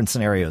and in different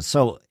scenarios.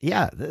 So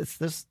yeah,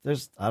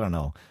 there's I don't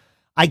know.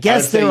 I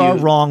guess there are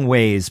wrong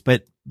ways,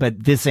 but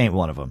this ain't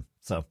one of them.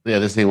 So yeah,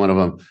 this ain't one of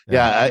them.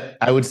 Yeah,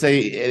 I would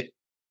say,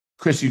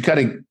 Chris, you kind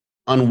of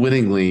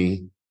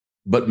unwittingly,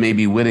 but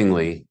maybe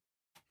wittingly,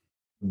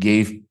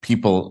 gave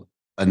people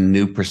a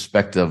new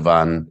perspective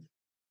on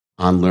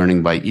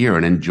learning by ear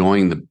and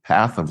enjoying the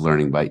path of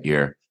learning by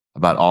ear,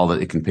 about all that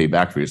it can pay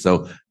back for you.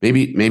 So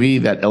maybe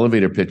that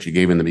elevator pitch you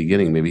gave in the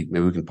beginning, maybe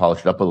we can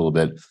polish it up a little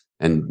bit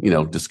and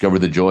discover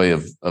the joy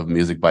of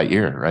music by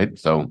ear, right?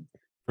 So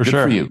for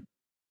sure, for you.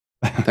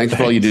 Thanks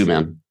for all you do,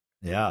 man.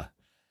 Yeah.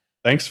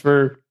 Thanks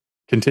for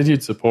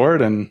continued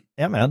support, and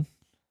yeah, man.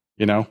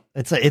 you know,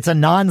 it's a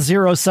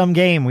non-zero sum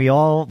game. We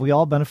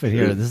all benefit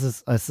here. This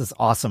is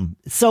awesome.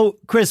 So,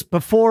 Chris,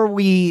 before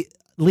we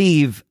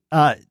leave,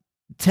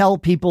 tell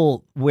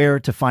people where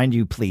to find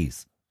you,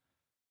 please.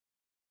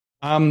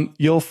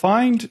 You'll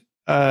find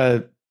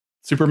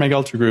Super Mega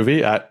Ultra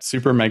Groovy at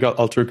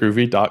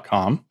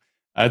SuperMegaUltraGroovy.com.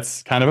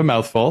 That's kind of a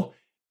mouthful.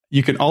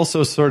 You can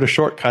also sort of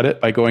shortcut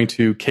it by going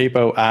to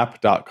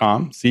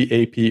capoapp.com,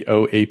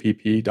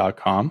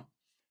 capoapp.com.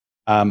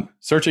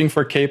 Searching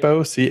for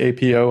Capo,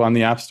 Capo on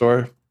the App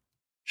Store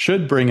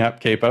should bring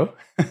up Capo.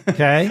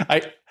 Okay.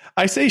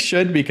 I say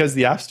should because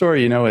the App Store,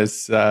 you know,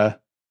 is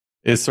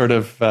sort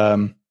of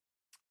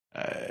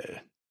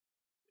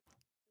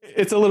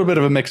it's a little bit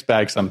of a mixed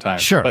bag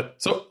sometimes. Sure. But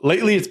so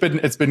lately it's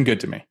been good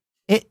to me.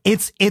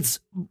 It's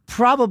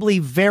probably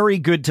very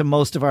good to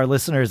most of our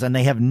listeners, and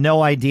they have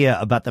no idea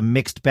about the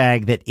mixed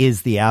bag that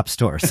is the App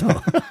Store.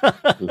 So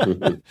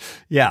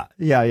yeah.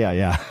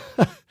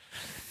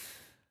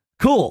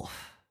 Cool.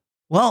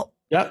 Well,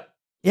 yeah.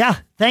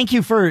 Thanks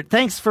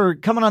for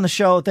coming on the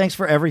show. Thanks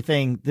for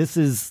everything. This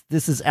is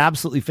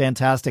absolutely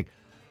fantastic.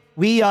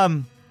 We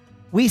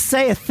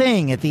say a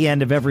thing at the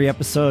end of every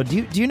episode.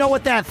 Do you know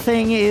what that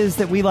thing is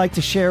that we like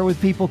to share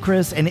with people,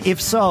 Chris? And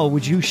if so,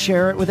 would you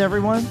share it with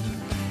everyone?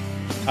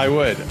 I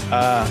would.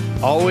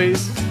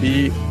 Always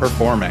be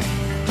performing.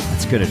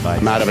 That's good advice.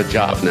 I'm out of a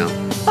job now.